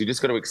what it is. You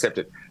just got to accept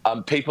it.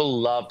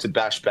 People love to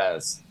bash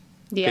Baz.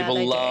 Yeah,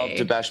 people love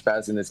to bash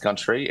Baz in this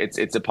country.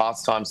 It's a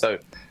pastime. So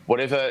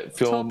whatever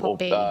film or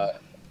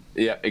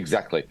yeah,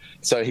 exactly.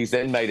 So he's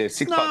then made a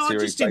 6-part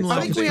series. I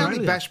think we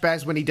only bash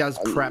Baz when he does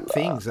crap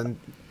things and.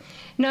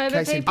 No,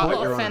 but people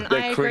often.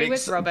 I agree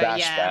with Robert.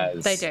 Yeah,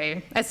 Baz. they do.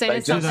 As soon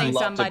as something's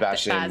done by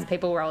Baz,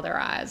 people roll their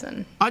eyes.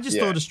 And I just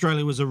thought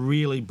Australia was a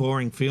really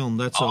boring film.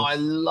 That's all. I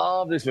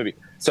love this movie.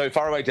 So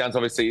Faraway Downs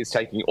obviously is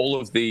taking all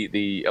of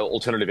the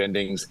alternative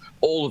endings,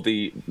 all of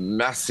the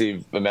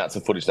massive amounts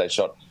of footage they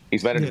shot.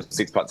 He's made it into a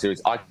 6-part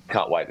series. I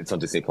can't wait. It's on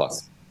Disney+.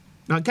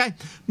 Okay.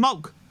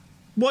 Mulk,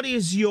 what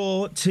is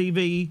your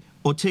TV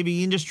or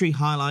TV industry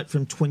highlight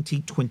from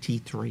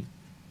 2023?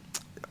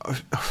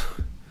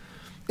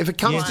 If it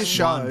comes to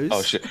shows...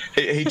 Oh, shit.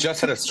 He just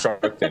had a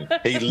stroke then.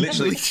 He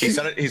literally...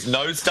 his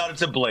nose started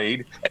to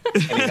bleed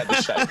and he had the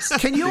shakes.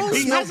 Can you all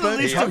He has a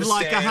list of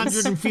like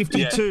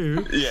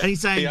 152 and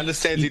he's saying, he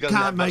understands he doesn't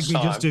can't have make much me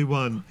time. just do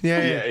one.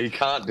 Yeah, he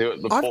can't do it.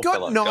 I've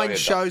got 9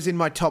 shows in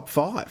my top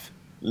 5.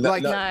 No,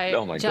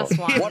 oh my just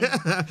God. one.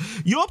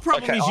 Your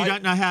problem is you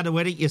don't know how to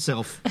edit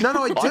yourself. No,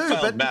 I do. I failed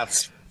but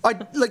maths.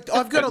 I've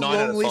got a 9 out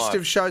long of list 5.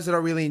 of shows that I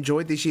really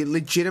enjoyed this year.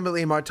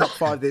 Legitimately, in my top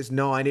 5, there's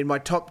 9. In my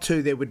top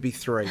 2, there would be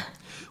 3.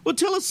 Well,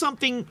 tell us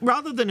something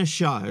rather than a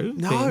show.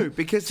 No,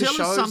 because the tell us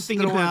shows something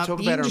that I wanna about talk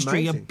the about are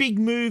industry, a amazing. big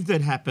move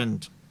that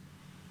happened.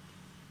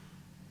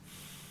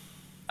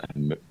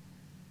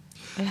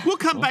 We'll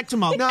come back to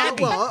Mulk. No,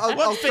 Abby, well, I'll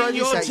what's throw been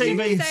this your at you.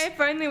 TV? So if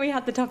only we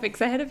had the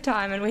topics ahead of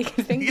time and we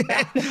could think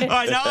about it.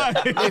 I know.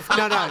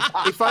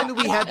 If only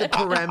we had the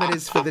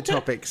parameters for the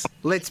topics.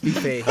 Let's be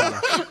fair here.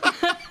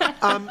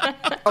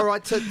 All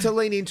right, so to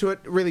lean into it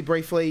really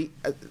briefly,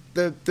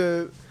 I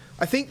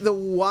think the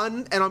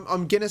one, and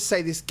I'm going to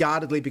say this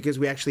guardedly because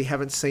we actually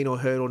haven't seen or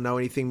heard or know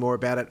anything more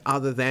about it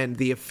other than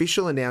the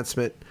official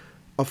announcement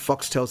of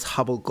Foxtel's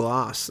Hubble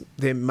Glass.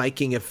 They're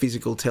making a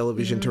physical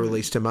television to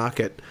release to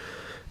market.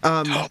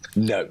 No,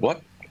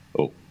 what?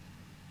 Oh.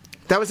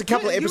 That was a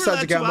couple of You're episodes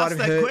allowed ago. to Might ask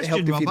have that question,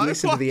 helped if you'd Robbo.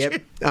 listened to the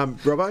ep,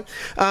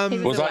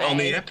 Robbo. Was I on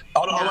the app?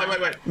 Oh, no,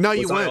 wait. No,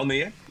 you was weren't. I on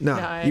the app?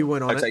 No, you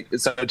weren't on Okay,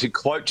 so to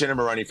quote Jenna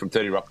Maroney from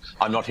 30 Rock,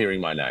 I'm not hearing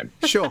my name.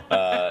 Sure.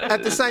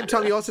 At the same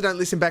time, you also don't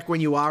listen back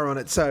when you are on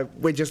it, so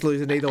we're just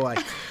losing either way.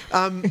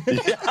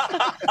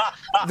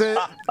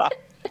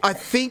 I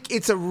think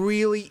it's a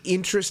really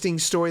interesting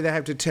story they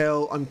have to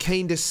tell. I'm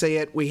keen to see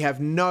it. We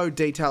have no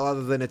detail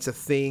other than it's a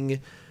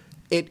thing.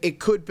 It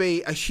could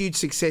be a huge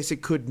success.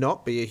 It could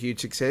not be a huge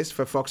success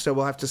for Foxtel.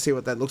 We'll have to see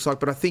what that looks like.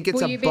 But I think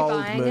it's Will a you be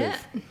bold buying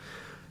move. it?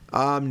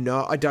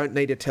 No, I don't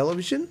need a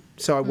television,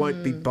 so I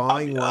won't be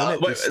buying one at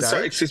this stage.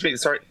 Sorry, excuse me.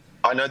 Sorry.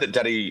 I know that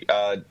Daddy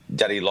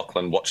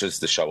Lachlan watches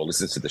the show or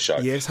listens to the show.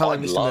 Yes, hello,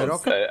 Mr.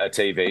 love Murdoch. a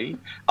TV,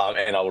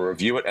 and I will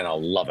review it, and I'll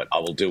love it. I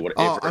will do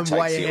whatever it I'm takes.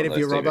 way ahead of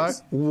you,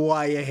 Robbo.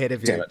 Way ahead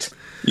of you. Damn it.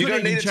 You Could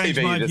don't even need a change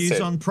TV. my you just views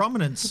said. on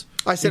prominence.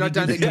 I said You I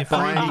don't did need it to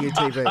buy a new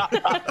TV.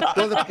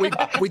 Well,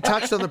 we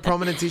touched on the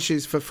prominence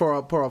issues for poor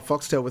old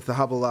Foxtel with the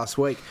Hubble last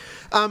week.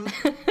 I'm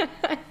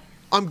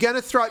going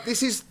to throw...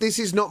 This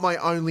is not my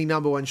only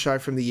number one show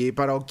from the year,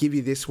 but I'll give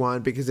you this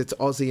one because it's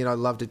Aussie and I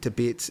loved it to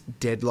bits.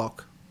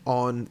 Deadlock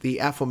on the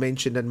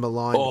aforementioned and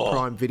maligned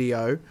Prime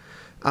Video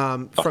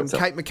from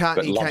Kate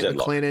McCartney and Kate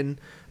McLennan.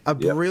 A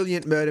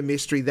brilliant murder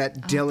mystery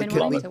that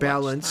delicately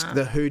balanced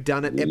the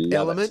whodunit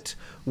element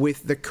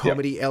with the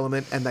comedy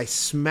element, and they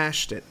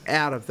smashed it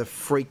out of the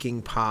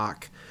freaking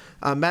park.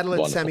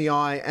 Madeline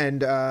Samiai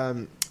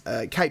and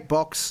Kate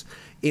Box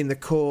in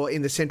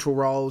the central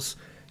roles.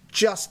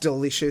 Just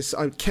delicious.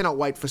 I cannot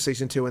wait for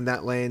season 2 when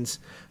that lands.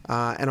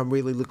 And I'm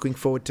really looking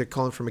forward to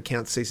Colin from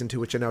Accounts season 2,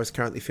 which I know is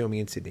currently filming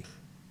in Sydney.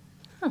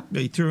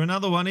 He threw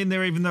another one in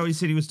there, even though he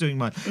said he was doing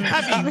mine.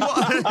 Abby,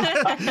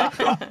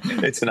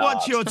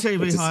 what's your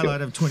TV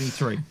highlight of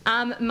 23?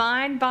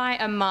 Mine by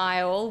a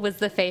mile was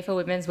the FIFA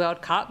Women's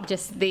World Cup,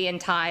 just the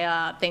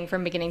entire thing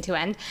from beginning to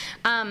end.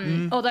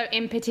 Although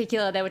in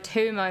particular there were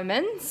 2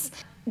 moments.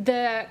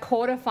 the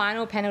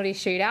quarter-final penalty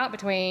shootout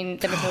between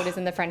the Matildas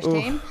and the French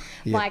team,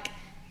 like,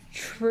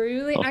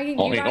 truly...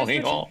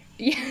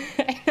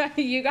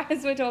 you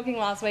guys were talking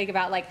last week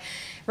about, like,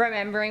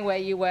 remembering where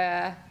you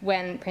were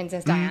when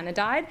Princess Diana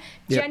died.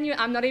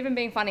 I'm not even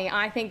being funny.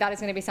 I think that is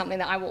going to be something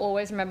that I will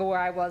always remember where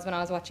I was when I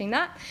was watching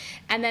that.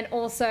 And then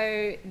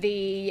also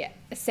the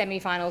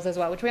semi-finals as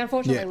well, which we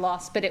unfortunately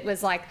lost, but it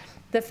was, like,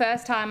 the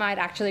first time I'd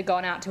actually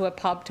gone out to a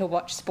pub to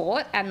watch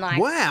sport, and, like...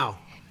 Wow!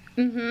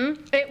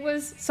 It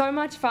was so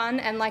much fun,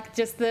 and, like,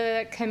 just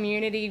the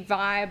community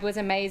vibe was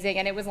amazing,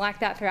 and it was like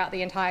that throughout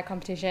the entire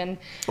competition.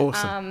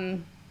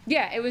 Awesome.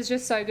 It was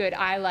just so good.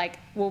 I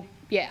will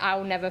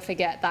never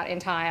forget that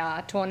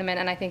entire tournament,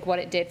 and I think what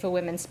it did for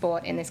women's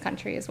sport in this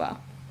country as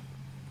well.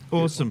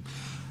 Awesome.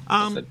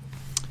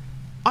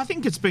 I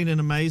think it's been an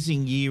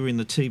amazing year in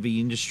the TV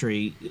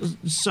industry.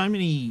 So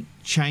many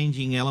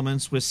changing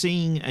elements. We're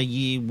seeing a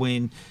year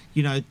when,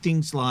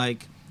 things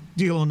like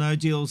Deal or No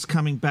Deal's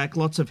coming back,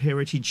 lots of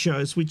heritage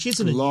shows, which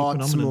isn't a new phenomenon.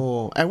 Lots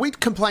more. And we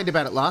complained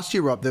about it last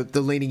year, Rob,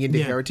 the leaning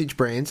into heritage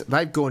brands.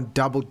 They've gone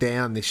double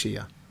down this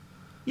year.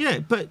 Yeah,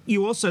 but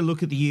you also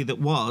look at the year that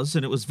was,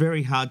 and it was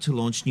very hard to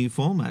launch new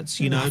formats.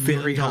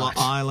 Very Dollar hard.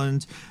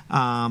 Island,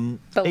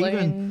 Balloon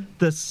even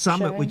the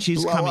Summit, show. which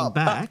is Blow coming up.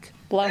 back.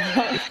 Blow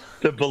up.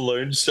 The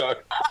balloon show.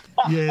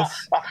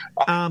 Yes.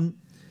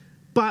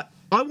 But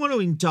I want to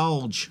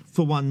indulge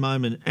for one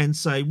moment and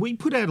say we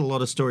put out a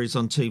lot of stories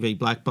on TV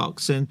Black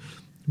Box, and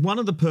one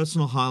of the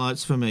personal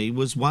highlights for me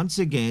was once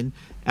again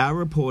our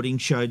reporting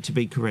showed to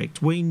be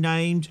correct. We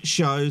named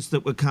shows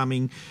that were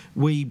coming.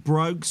 We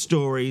broke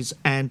stories,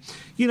 and,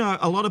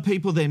 a lot of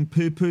people then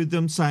poo-pooed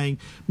them saying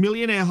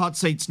Millionaire Hot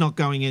Seat's not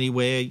going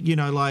anywhere,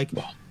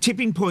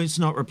 Tipping Point's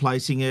not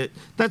replacing it.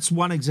 That's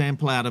one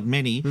example out of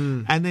many.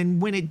 And then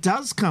when it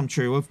does come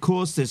true, of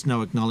course, there's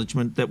no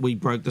acknowledgement that we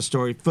broke the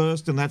story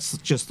first, and that's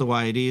just the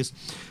way it is.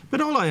 But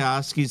all I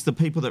ask is the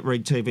people that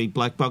read TV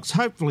Black Box,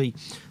 hopefully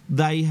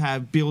they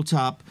have built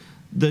up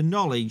the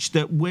knowledge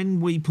that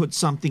when we put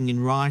something in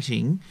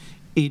writing,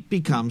 it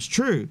becomes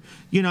true.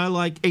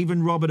 Like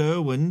even Robert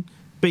Irwin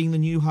being the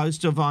new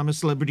host of I'm a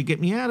Celebrity, Get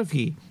Me Out of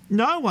Here.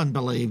 No one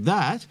believed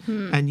that,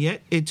 and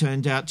yet it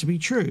turned out to be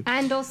true.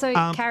 And also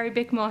Carrie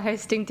Bickmore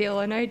hosting Deal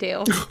or No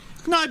Deal.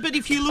 No, but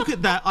if you look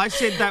at that, I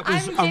said that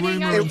was a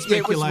rumour and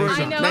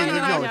speculation.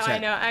 I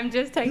know. I'm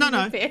just taking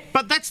the piss.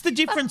 But that's the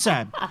difference,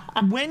 Ab.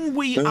 When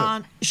we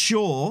aren't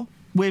sure,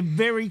 we're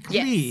very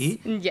clear.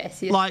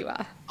 Yes, you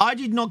are. I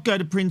did not go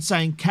to print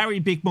saying Carrie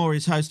Bickmore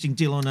is hosting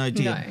Deal or No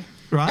Deal. No.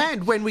 Right?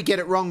 And when we get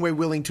it wrong, we're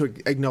willing to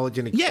acknowledge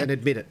and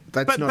admit it.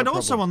 That's not a problem. But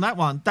also on that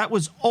one, that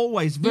was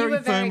always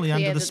very firmly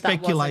under the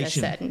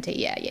speculation. That wasn't a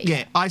certainty.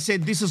 Yeah, I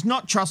said this is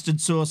not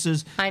trusted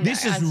sources. I know,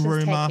 this is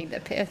rumour. Taking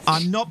the piss.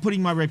 I'm not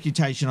putting my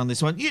reputation on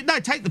this one. No,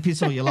 take the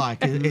piss all you like.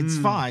 It's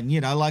fine.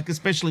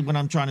 Especially when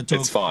I'm trying to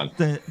talk it's fine.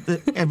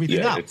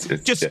 Everything up.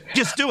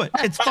 Just do it.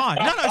 It's fine.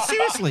 No,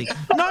 seriously.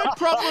 No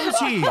problems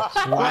here. Wow.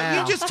 Right,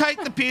 you just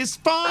take the piss.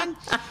 Fine.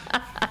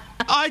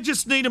 I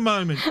just need a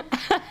moment.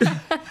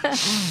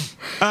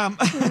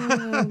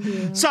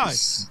 So,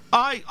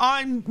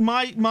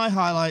 my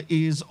highlight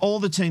is all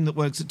the team that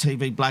works at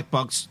TV Black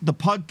Box, the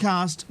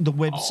podcast, the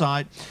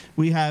website.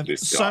 We have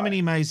so many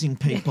amazing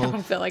people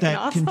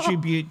that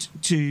contribute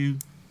to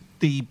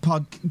the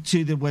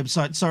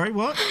website. Sorry,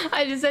 what?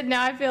 I just said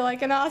now I feel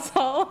like an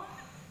asshole.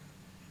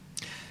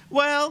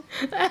 Well,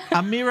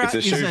 a mirror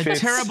is a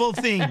terrible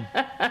thing.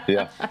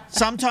 Yeah.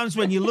 Sometimes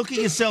when you look at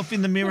yourself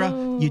in the mirror,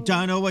 you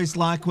don't always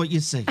like what you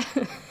see.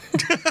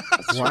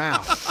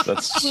 Wow.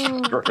 That's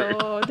true.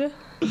 God.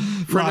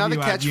 For another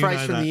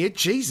catchphrase from the year,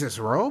 Jesus,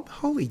 Rob.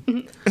 Holy.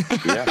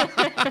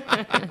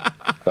 Yeah.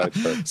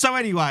 So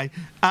anyway,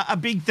 a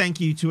big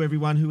thank you to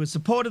everyone who has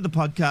supported the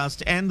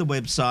podcast and the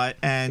website,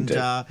 and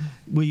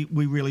we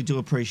really do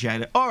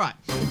appreciate it. All right,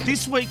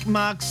 this week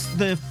marks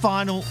the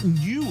final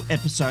new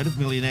episode of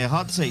Millionaire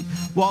Hot Seat.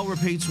 While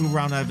repeats will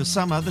run over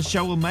summer, the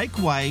show will make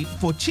way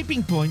for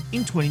Tipping Point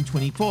in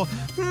 2024.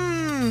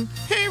 Who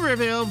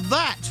revealed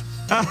that?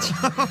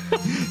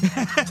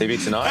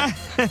 TV Tonight?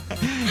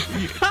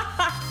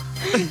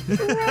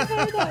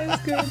 That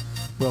was good.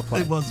 Well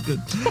played. It was good.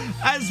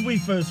 As we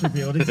first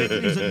revealed,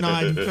 executives at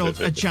 9 felt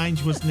a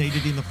change was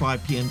needed in the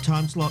 5 p.m.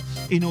 time slot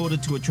in order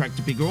to attract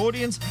a bigger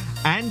audience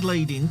and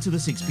lead into the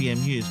 6 p.m.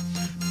 news.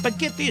 But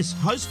get this,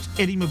 host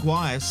Eddie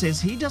Maguire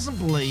says he doesn't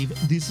believe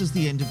this is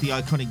the end of the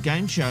iconic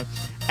game show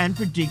and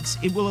predicts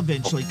it will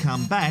eventually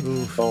come back,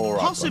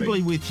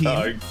 possibly with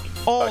him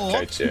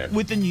or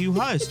with a new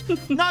host.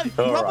 No,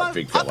 Robbo,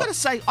 I've got to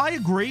say, I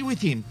agree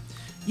with him.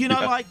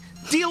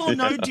 Deal or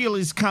No Deal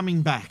is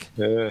coming back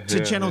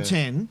to Channel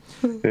 10.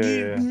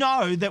 You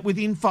know that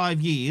within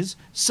 5 years,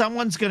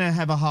 someone's going to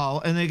have a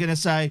hole and they're going to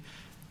say,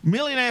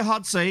 Millionaire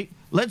Hot Seat,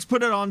 let's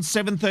put it on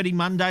 7:30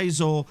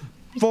 Mondays or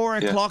 4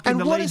 o'clock in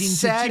the lead into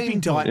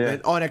Tipping Point.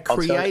 Indictment on a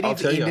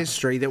creative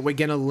industry that we're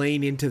going to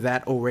lean into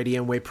that already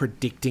and we're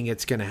predicting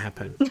it's going to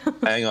happen.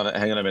 Hang on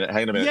a minute.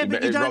 Yeah,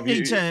 but you don't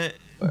need to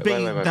be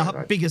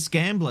the biggest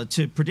gambler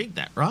to predict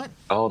that, right?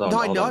 Hold on.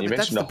 No, but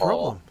that's the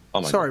problem.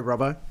 Sorry,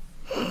 Robbo.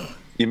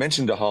 You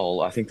mentioned a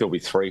hole. I think there'll be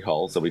 3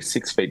 holes. They'll be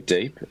 6 feet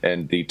deep,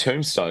 and the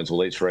tombstones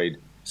will each read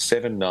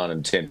 7, 9,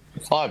 and 10.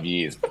 5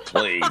 years,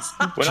 please.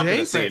 We're not going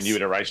to see a new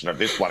iteration of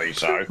this bloody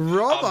show.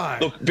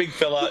 Robbo. Look, big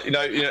fella,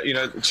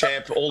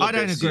 champ, all the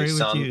best to your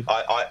son. With you.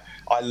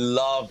 I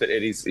love that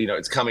it is,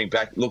 it's coming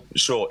back. Look,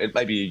 sure, it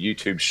may be a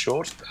YouTube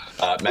short.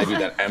 Maybe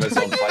that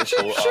Amazon place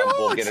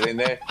will get it in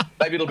there.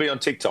 Maybe it'll be on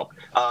TikTok.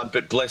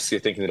 But bless you,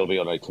 thinking it'll be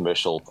on a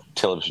commercial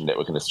television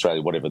network in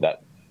Australia, whatever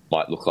that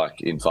might look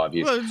like in 5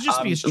 years. Well, it'll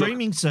just be a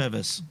streaming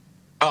service.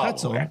 Oh,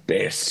 that's all. At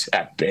best.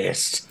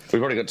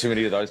 We've already got too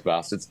many of those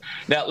bastards.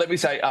 Now, let me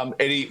say,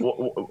 Eddie,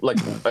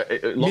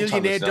 Millionaire.tv,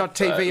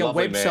 a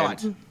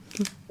website. Man.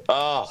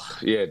 Oh,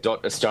 yeah,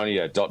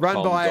 .estonia.com.uk.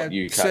 Run by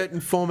a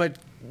certain former,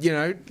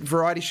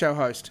 variety show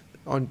host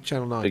on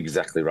Channel 9.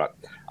 Exactly right.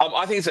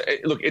 I think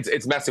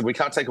it's massive. We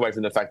can't take away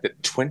from the fact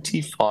that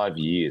 25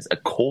 years, a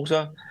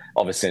quarter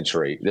of a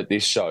century, that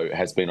this show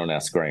has been on our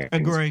screen.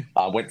 Agree.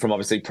 Went from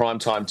obviously prime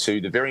time to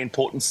the very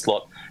important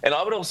slot, and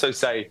I would also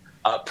say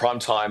prime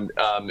time,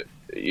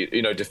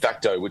 de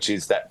facto, which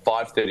is that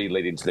 5:30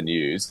 lead into the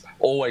news,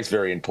 always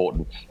very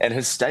important, and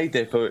has stayed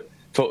there for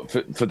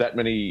that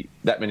many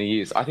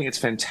years. I think it's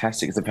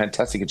fantastic. It's a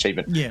fantastic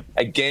achievement. Yeah.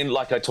 Again,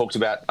 like I talked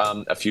about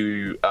a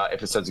few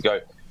episodes ago,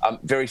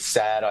 very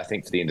sad, I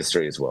think, for the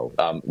industry as well.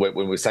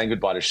 When we're saying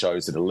goodbye to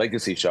shows that are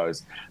legacy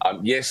shows,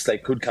 yes, they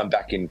could come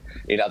back in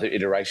other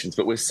iterations,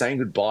 but we're saying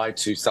goodbye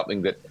to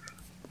something that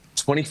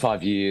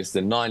 25 years,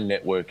 the 9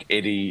 network,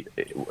 Eddie,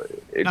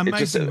 it's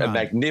just a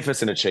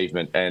magnificent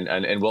achievement,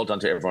 and well done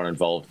to everyone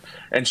involved.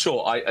 And sure,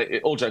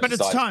 all jokes but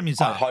aside, its time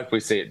is I up. hope we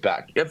see it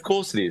back. Of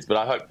course it is, but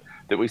I hope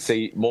that we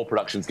see more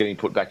productions getting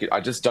put back. I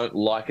just don't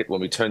like it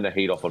when we turn the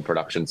heat off on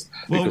productions.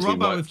 Well, because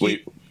Robbo,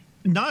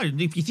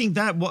 if you think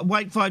that,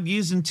 wait 5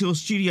 years until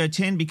Studio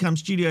 10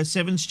 becomes Studio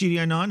 7,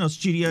 Studio 9, or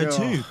Studio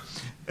 2.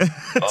 2?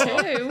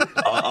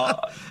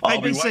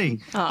 ABC.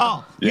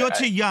 You're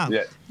too young.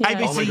 Yeah.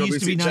 ABC used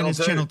to be known as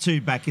Channel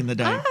 2 back in the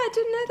day. I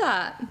didn't know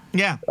that.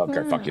 Yeah.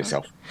 Okay, fuck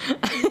yourself.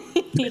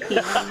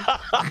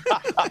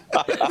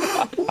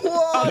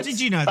 Oh, did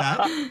you know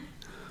that?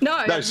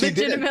 No, she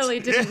legitimately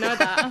didn't know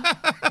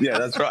that. Yeah,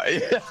 that's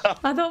right.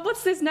 I thought,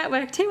 what's this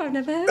network too? I've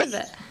never heard of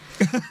it.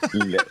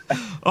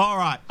 All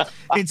right.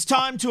 It's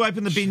time to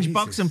open the binge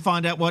box and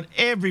find out what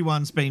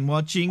everyone's been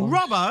watching.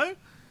 Robbo,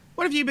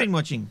 what have you been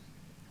watching?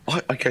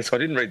 Okay, so I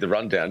didn't read the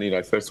rundown,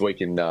 first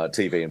week in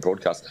TV and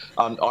broadcast.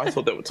 I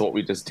thought that was what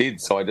we just did,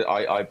 so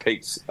I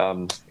peeked.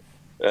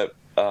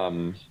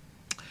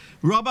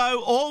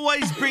 Robbo,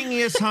 always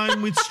bringing us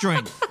home with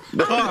strength.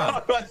 All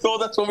right. I thought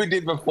that's what we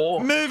did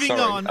before. Moving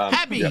on.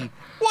 Abby,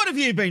 what have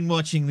you been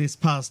watching this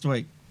past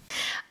week?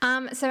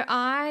 So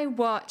I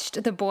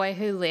watched The Boy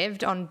Who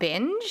Lived on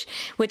binge,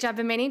 which I've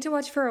been meaning to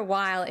watch for a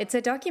while. It's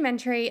a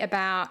documentary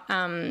about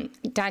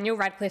Daniel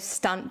Radcliffe's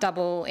stunt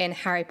double in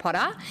Harry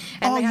Potter.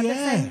 And they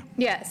had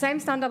the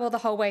same stunt double the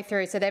whole way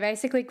through. So they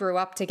basically grew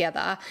up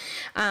together.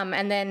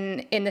 And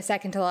then in the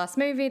second to last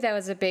movie, there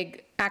was a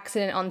big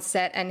accident on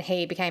set and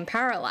he became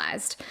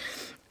paralysed.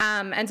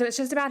 And so it's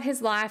just about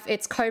his life.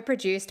 It's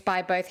co-produced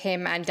by both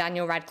him and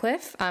Daniel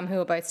Radcliffe,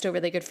 who are both still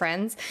really good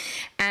friends.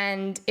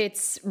 And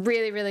it's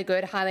really, really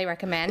good. Highly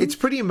recommend. It's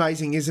pretty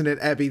amazing, isn't it,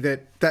 Abby,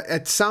 that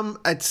at some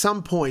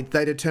point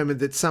they determined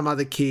that some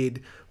other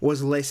kid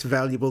was less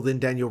valuable than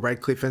Daniel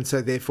Radcliffe and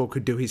so therefore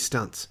could do his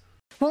stunts.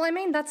 Well, I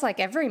mean, that's like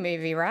every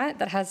movie, right,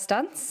 that has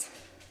stunts?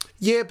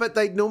 Yeah, but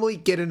they normally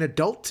get an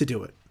adult to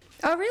do it.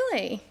 Oh,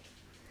 really?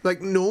 Like,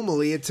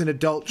 normally it's an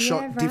adult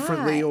shot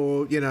differently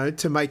or,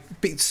 to make...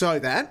 So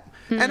that...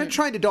 And a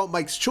trained adult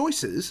makes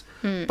choices,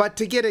 but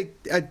to get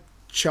a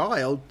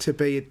child to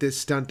be at this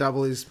stunt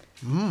double is...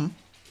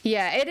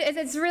 Yeah,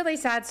 it's a really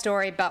sad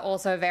story, but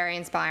also a very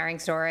inspiring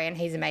story, and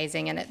he's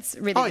amazing, and it's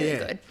really, really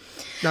good.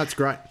 No, it's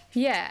great.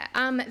 Yeah.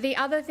 The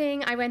other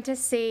thing, I went to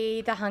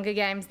see The Hunger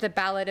Games, The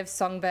Ballad of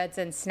Songbirds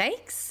and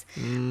Snakes,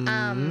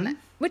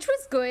 which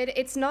was good.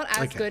 It's not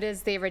as good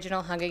as the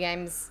original Hunger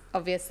Games,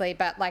 obviously,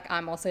 but,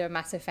 I'm also a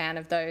massive fan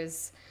of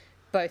those,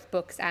 both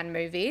books and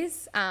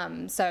movies,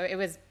 so it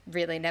was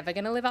really never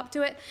going to live up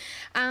to it.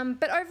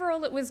 But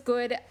overall, it was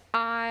good.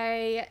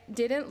 I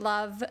didn't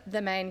love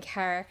the main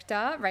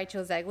character,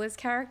 Rachel Zegler's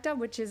character,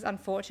 which is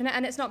unfortunate.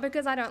 And it's not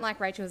because I don't like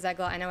Rachel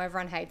Zegler. I know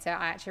everyone hates her.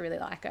 I actually really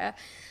like her.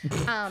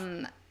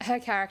 Her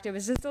character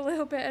was just a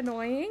little bit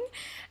annoying.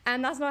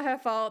 And that's not her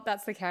fault.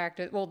 That's the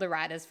character, the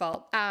writer's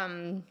fault.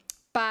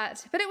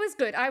 But it was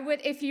good. I would,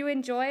 if you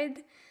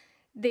enjoyed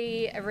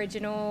the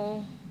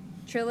original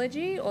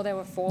trilogy, or there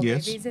were 4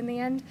 movies in the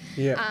end,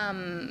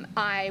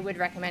 I would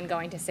recommend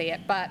going to see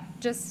it, but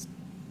just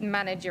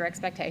manage your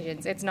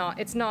expectations. It's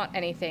not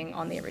anything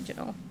on the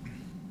original.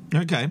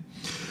 Okay.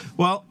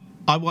 Well,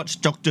 I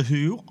watched Doctor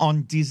Who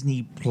on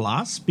Disney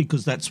Plus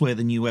because that's where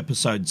the new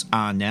episodes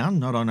are now,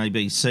 not on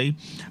ABC.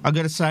 I've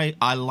got to say,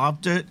 I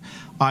loved it.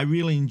 I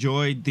really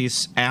enjoyed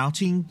this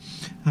outing.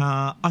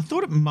 I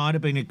thought it might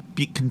have been a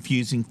bit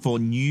confusing for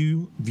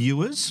new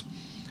viewers.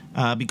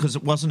 because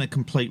it wasn't a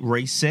complete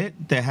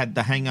reset. They had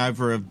the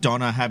hangover of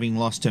Donna having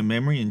lost her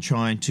memory and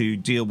trying to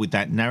deal with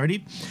that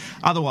narrative.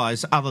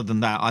 Other than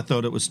that, I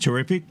thought it was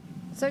terrific.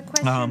 So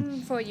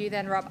question for you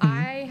then, Rob.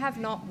 I have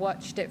not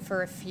watched it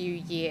for a few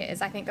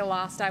years. I think the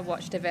last I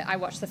watched of it, I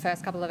watched the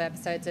first couple of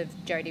episodes of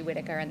Jodie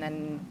Whittaker and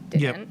then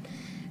didn't. Yep.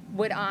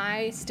 Would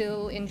I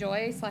still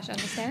enjoy /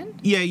 understand?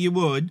 Yeah, you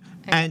would.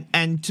 Okay.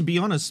 And to be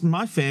honest,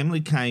 my family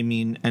came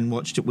in and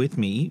watched it with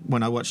me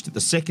when I watched it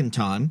the second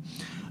time,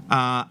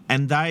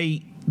 and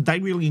they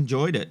really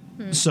enjoyed it.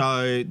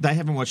 So they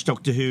haven't watched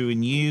Doctor Who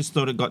in years,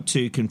 thought it got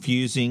too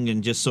confusing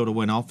and just sort of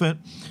went off it.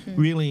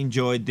 Really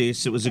enjoyed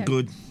this. It was a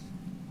good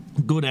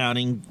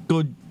outing,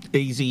 good,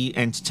 easy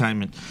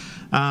entertainment.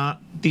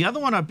 The other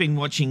one I've been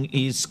watching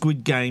is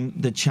Squid Game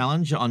The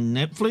Challenge on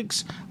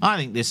Netflix. I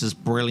think this is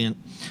brilliant.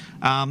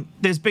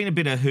 There's been a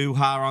bit of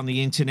hoo-ha on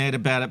the internet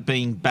about it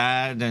being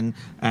bad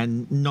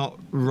and not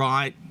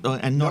right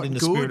and not in the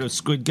spirit of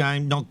Squid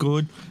Game, not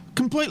good.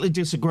 Completely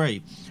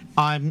disagree.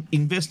 I'm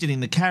invested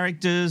in the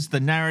characters, the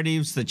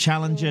narratives, the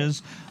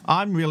challenges.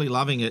 I'm really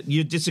loving it.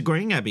 You're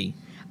disagreeing, Abby?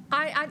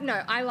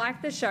 No, I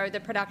like the show. The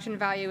production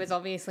value is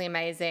obviously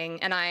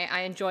amazing, and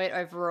I enjoy it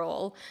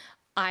overall.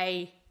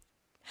 I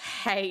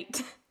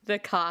hate the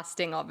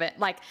casting of it.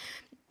 Like,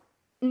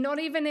 not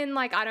even in,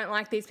 like, I don't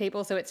like these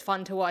people, so it's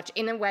fun to watch,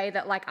 in a way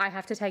that, like, I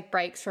have to take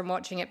breaks from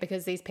watching it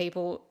because these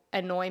people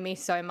annoy me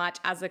so much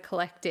as a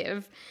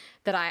collective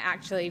that I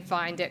actually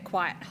find it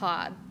quite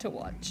hard to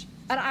watch.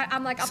 And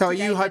I'm like, so are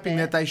you hoping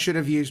that they should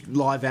have used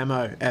live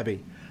ammo,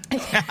 Abby?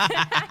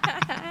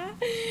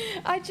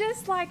 I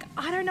just, like,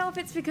 I don't know if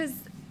it's because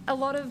a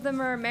lot of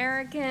them are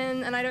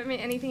American, and I don't mean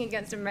anything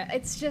against America.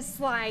 It's just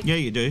like... Yeah,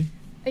 you do.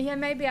 Yeah,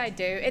 maybe I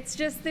do. It's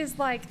just this,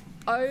 like,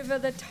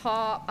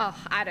 over-the-top... Oh,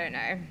 I don't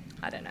know.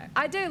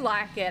 I do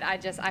like it.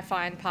 I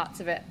find parts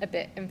of it a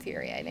bit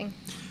infuriating.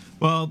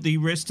 Well, the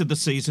rest of the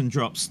season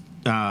drops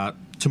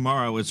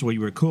tomorrow as we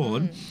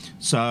record,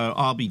 so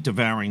I'll be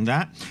devouring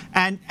that.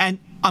 And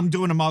I'm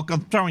doing a mock.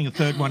 I'm throwing a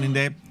third one in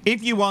there.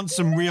 If you want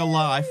some real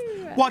life...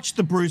 Watch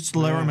the Bruce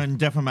Lerman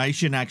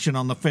defamation action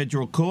on the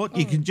federal court.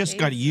 You can just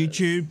go to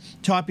YouTube,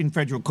 type in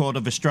Federal Court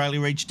of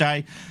Australia each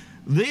day.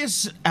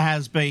 This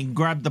has been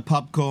grab the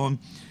popcorn.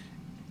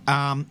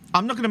 I'm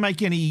not going to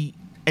make any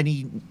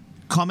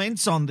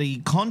comments on the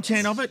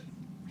content of it.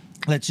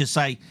 Let's just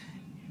say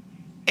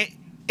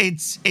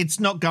it's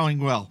not going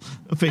well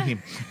for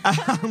him.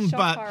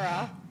 But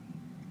horror.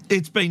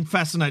 It's been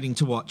fascinating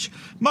to watch.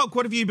 Mark,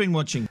 what have you been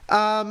watching?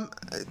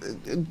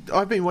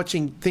 I've been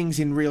watching things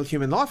in real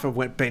human life.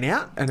 I've been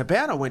out and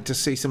about. I went to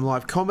see some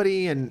live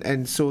comedy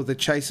and saw The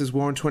Chasers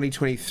War in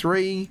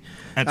 2023,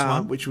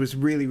 which was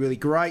really, really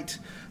great.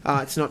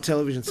 It's not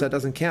television, so it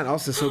doesn't count. I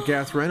also saw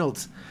Gareth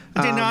Reynolds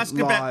Didn't ask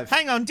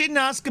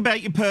live.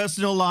 about your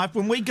personal life.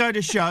 When we go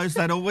to shows,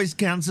 that always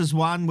counts as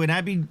one. When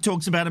Abby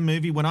talks about a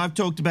movie, when I've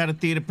talked about a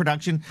theatre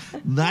production,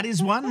 that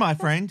is one, my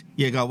friend.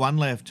 You got one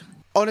left.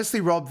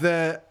 Honestly, Rob,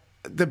 the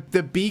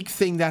big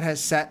thing that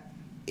has sat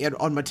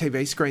on my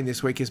TV screen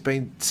this week has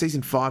been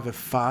season 5 of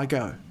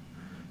Fargo,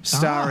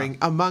 starring,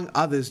 among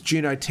others,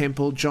 Juno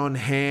Temple, John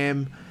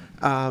Hamm.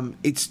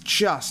 It's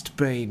just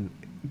been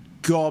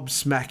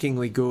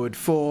gobsmackingly good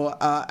for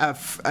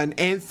an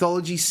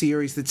anthology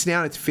series that's now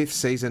in its 5th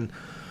season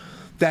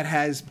that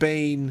has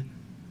been...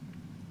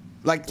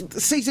 Like,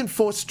 season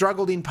 4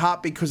 struggled in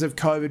part because of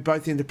COVID,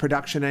 both in the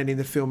production and in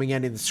the filming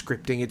and in the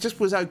scripting. It just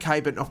was okay,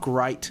 but not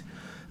great.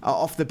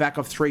 Off the back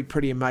of 3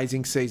 pretty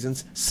amazing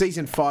seasons.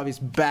 Season 5 is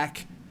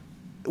back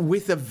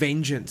with a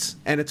vengeance,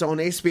 and it's on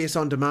SBS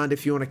On Demand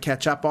if you want to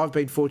catch up. I've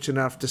been fortunate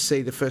enough to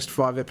see the first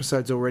 5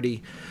 episodes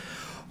already.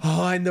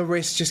 And the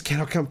rest just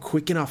cannot come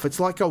quick enough. It's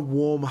like a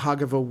warm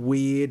hug of a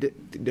weird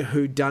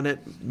whodunit,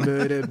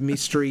 murder,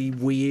 mystery,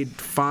 weird,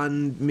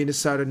 fun,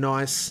 Minnesota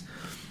nice.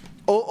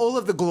 All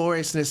of the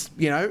gloriousness,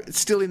 it's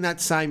still in that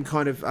same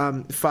kind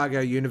of Fargo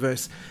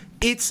universe.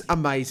 It's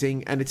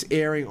amazing, and it's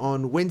airing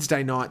on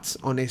Wednesday nights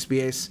on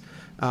SBS,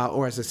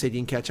 or as I said, you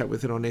can catch up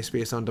with it on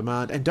SBS On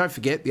Demand. And don't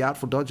forget, The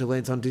Artful Dodger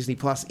lands on Disney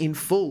Plus in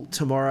full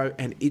tomorrow,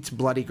 and it's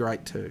bloody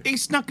great too. He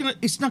snuck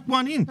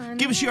one in.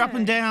 Give us your up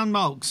and down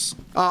mulks.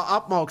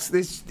 Up mulks,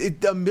 there's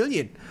a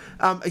million.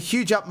 A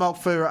huge up mulk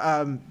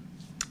for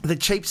The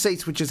Cheap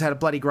Seats, which has had a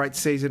bloody great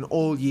season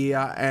all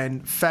year,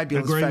 and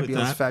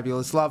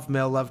fabulous. Love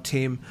Mel, love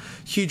Tim.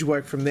 Huge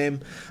work from them.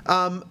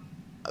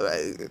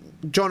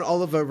 John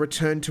Oliver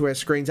returned to our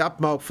screens. Up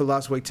mulk for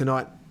last week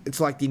tonight.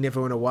 It's like he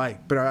never went away,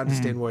 but I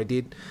understand why he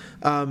did.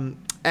 And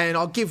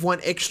I'll give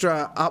one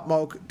extra up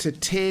mulk to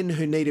 10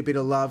 who need a bit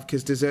of love,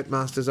 because Dessert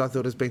Masters, I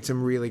thought, has been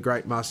some really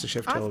great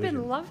MasterChef television. I've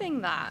been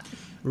loving that.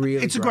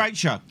 Really, it's a great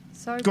show.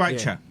 So great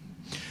show.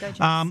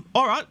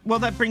 All right, well,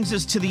 that brings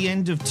us to the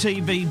end of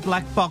TV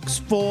Black Box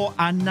for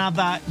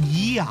another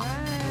year.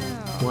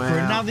 Wow. For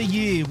another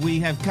year, we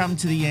have come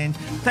to the end.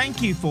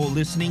 Thank you for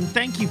listening.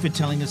 Thank you for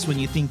telling us when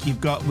you think we've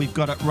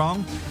got it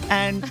wrong.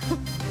 And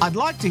I'd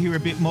like to hear a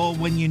bit more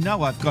when you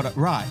know I've got it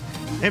right.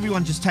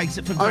 Everyone just takes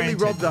it for granted.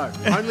 Only Rob, though.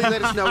 Only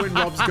let us know when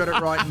Rob's got it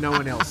right and no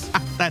one else.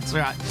 That's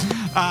right.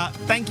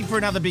 Thank you for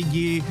another big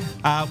year.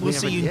 We'll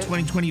see you in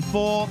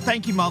 2024.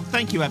 Thank you, Mog.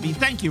 Thank you, Abby.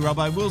 Thank you,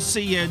 Robbo. We'll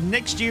see you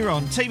next year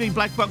on TV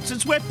Black Box.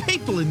 It's where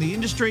people in the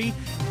industry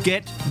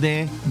get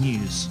their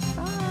news.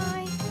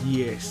 Bye.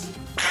 Yes.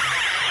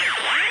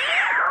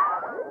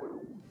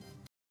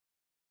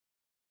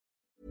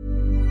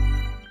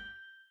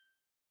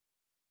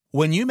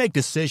 When you make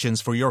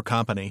decisions for your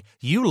company,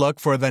 you look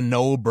for the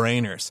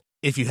no-brainers.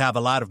 If you have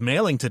a lot of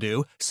mailing to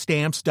do,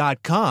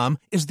 Stamps.com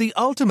is the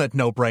ultimate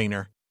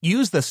no-brainer.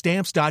 Use the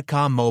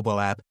Stamps.com mobile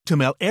app to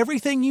mail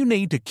everything you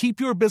need to keep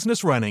your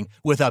business running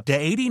with up to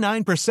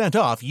 89%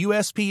 off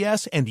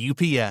USPS and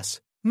UPS.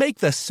 Make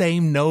the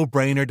same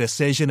no-brainer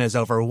decision as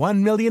over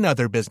 1 million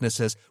other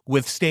businesses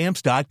with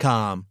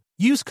Stamps.com.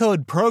 Use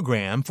code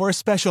PROGRAM for a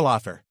special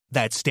offer.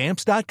 That's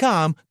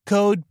Stamps.com,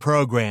 code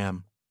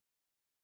PROGRAM.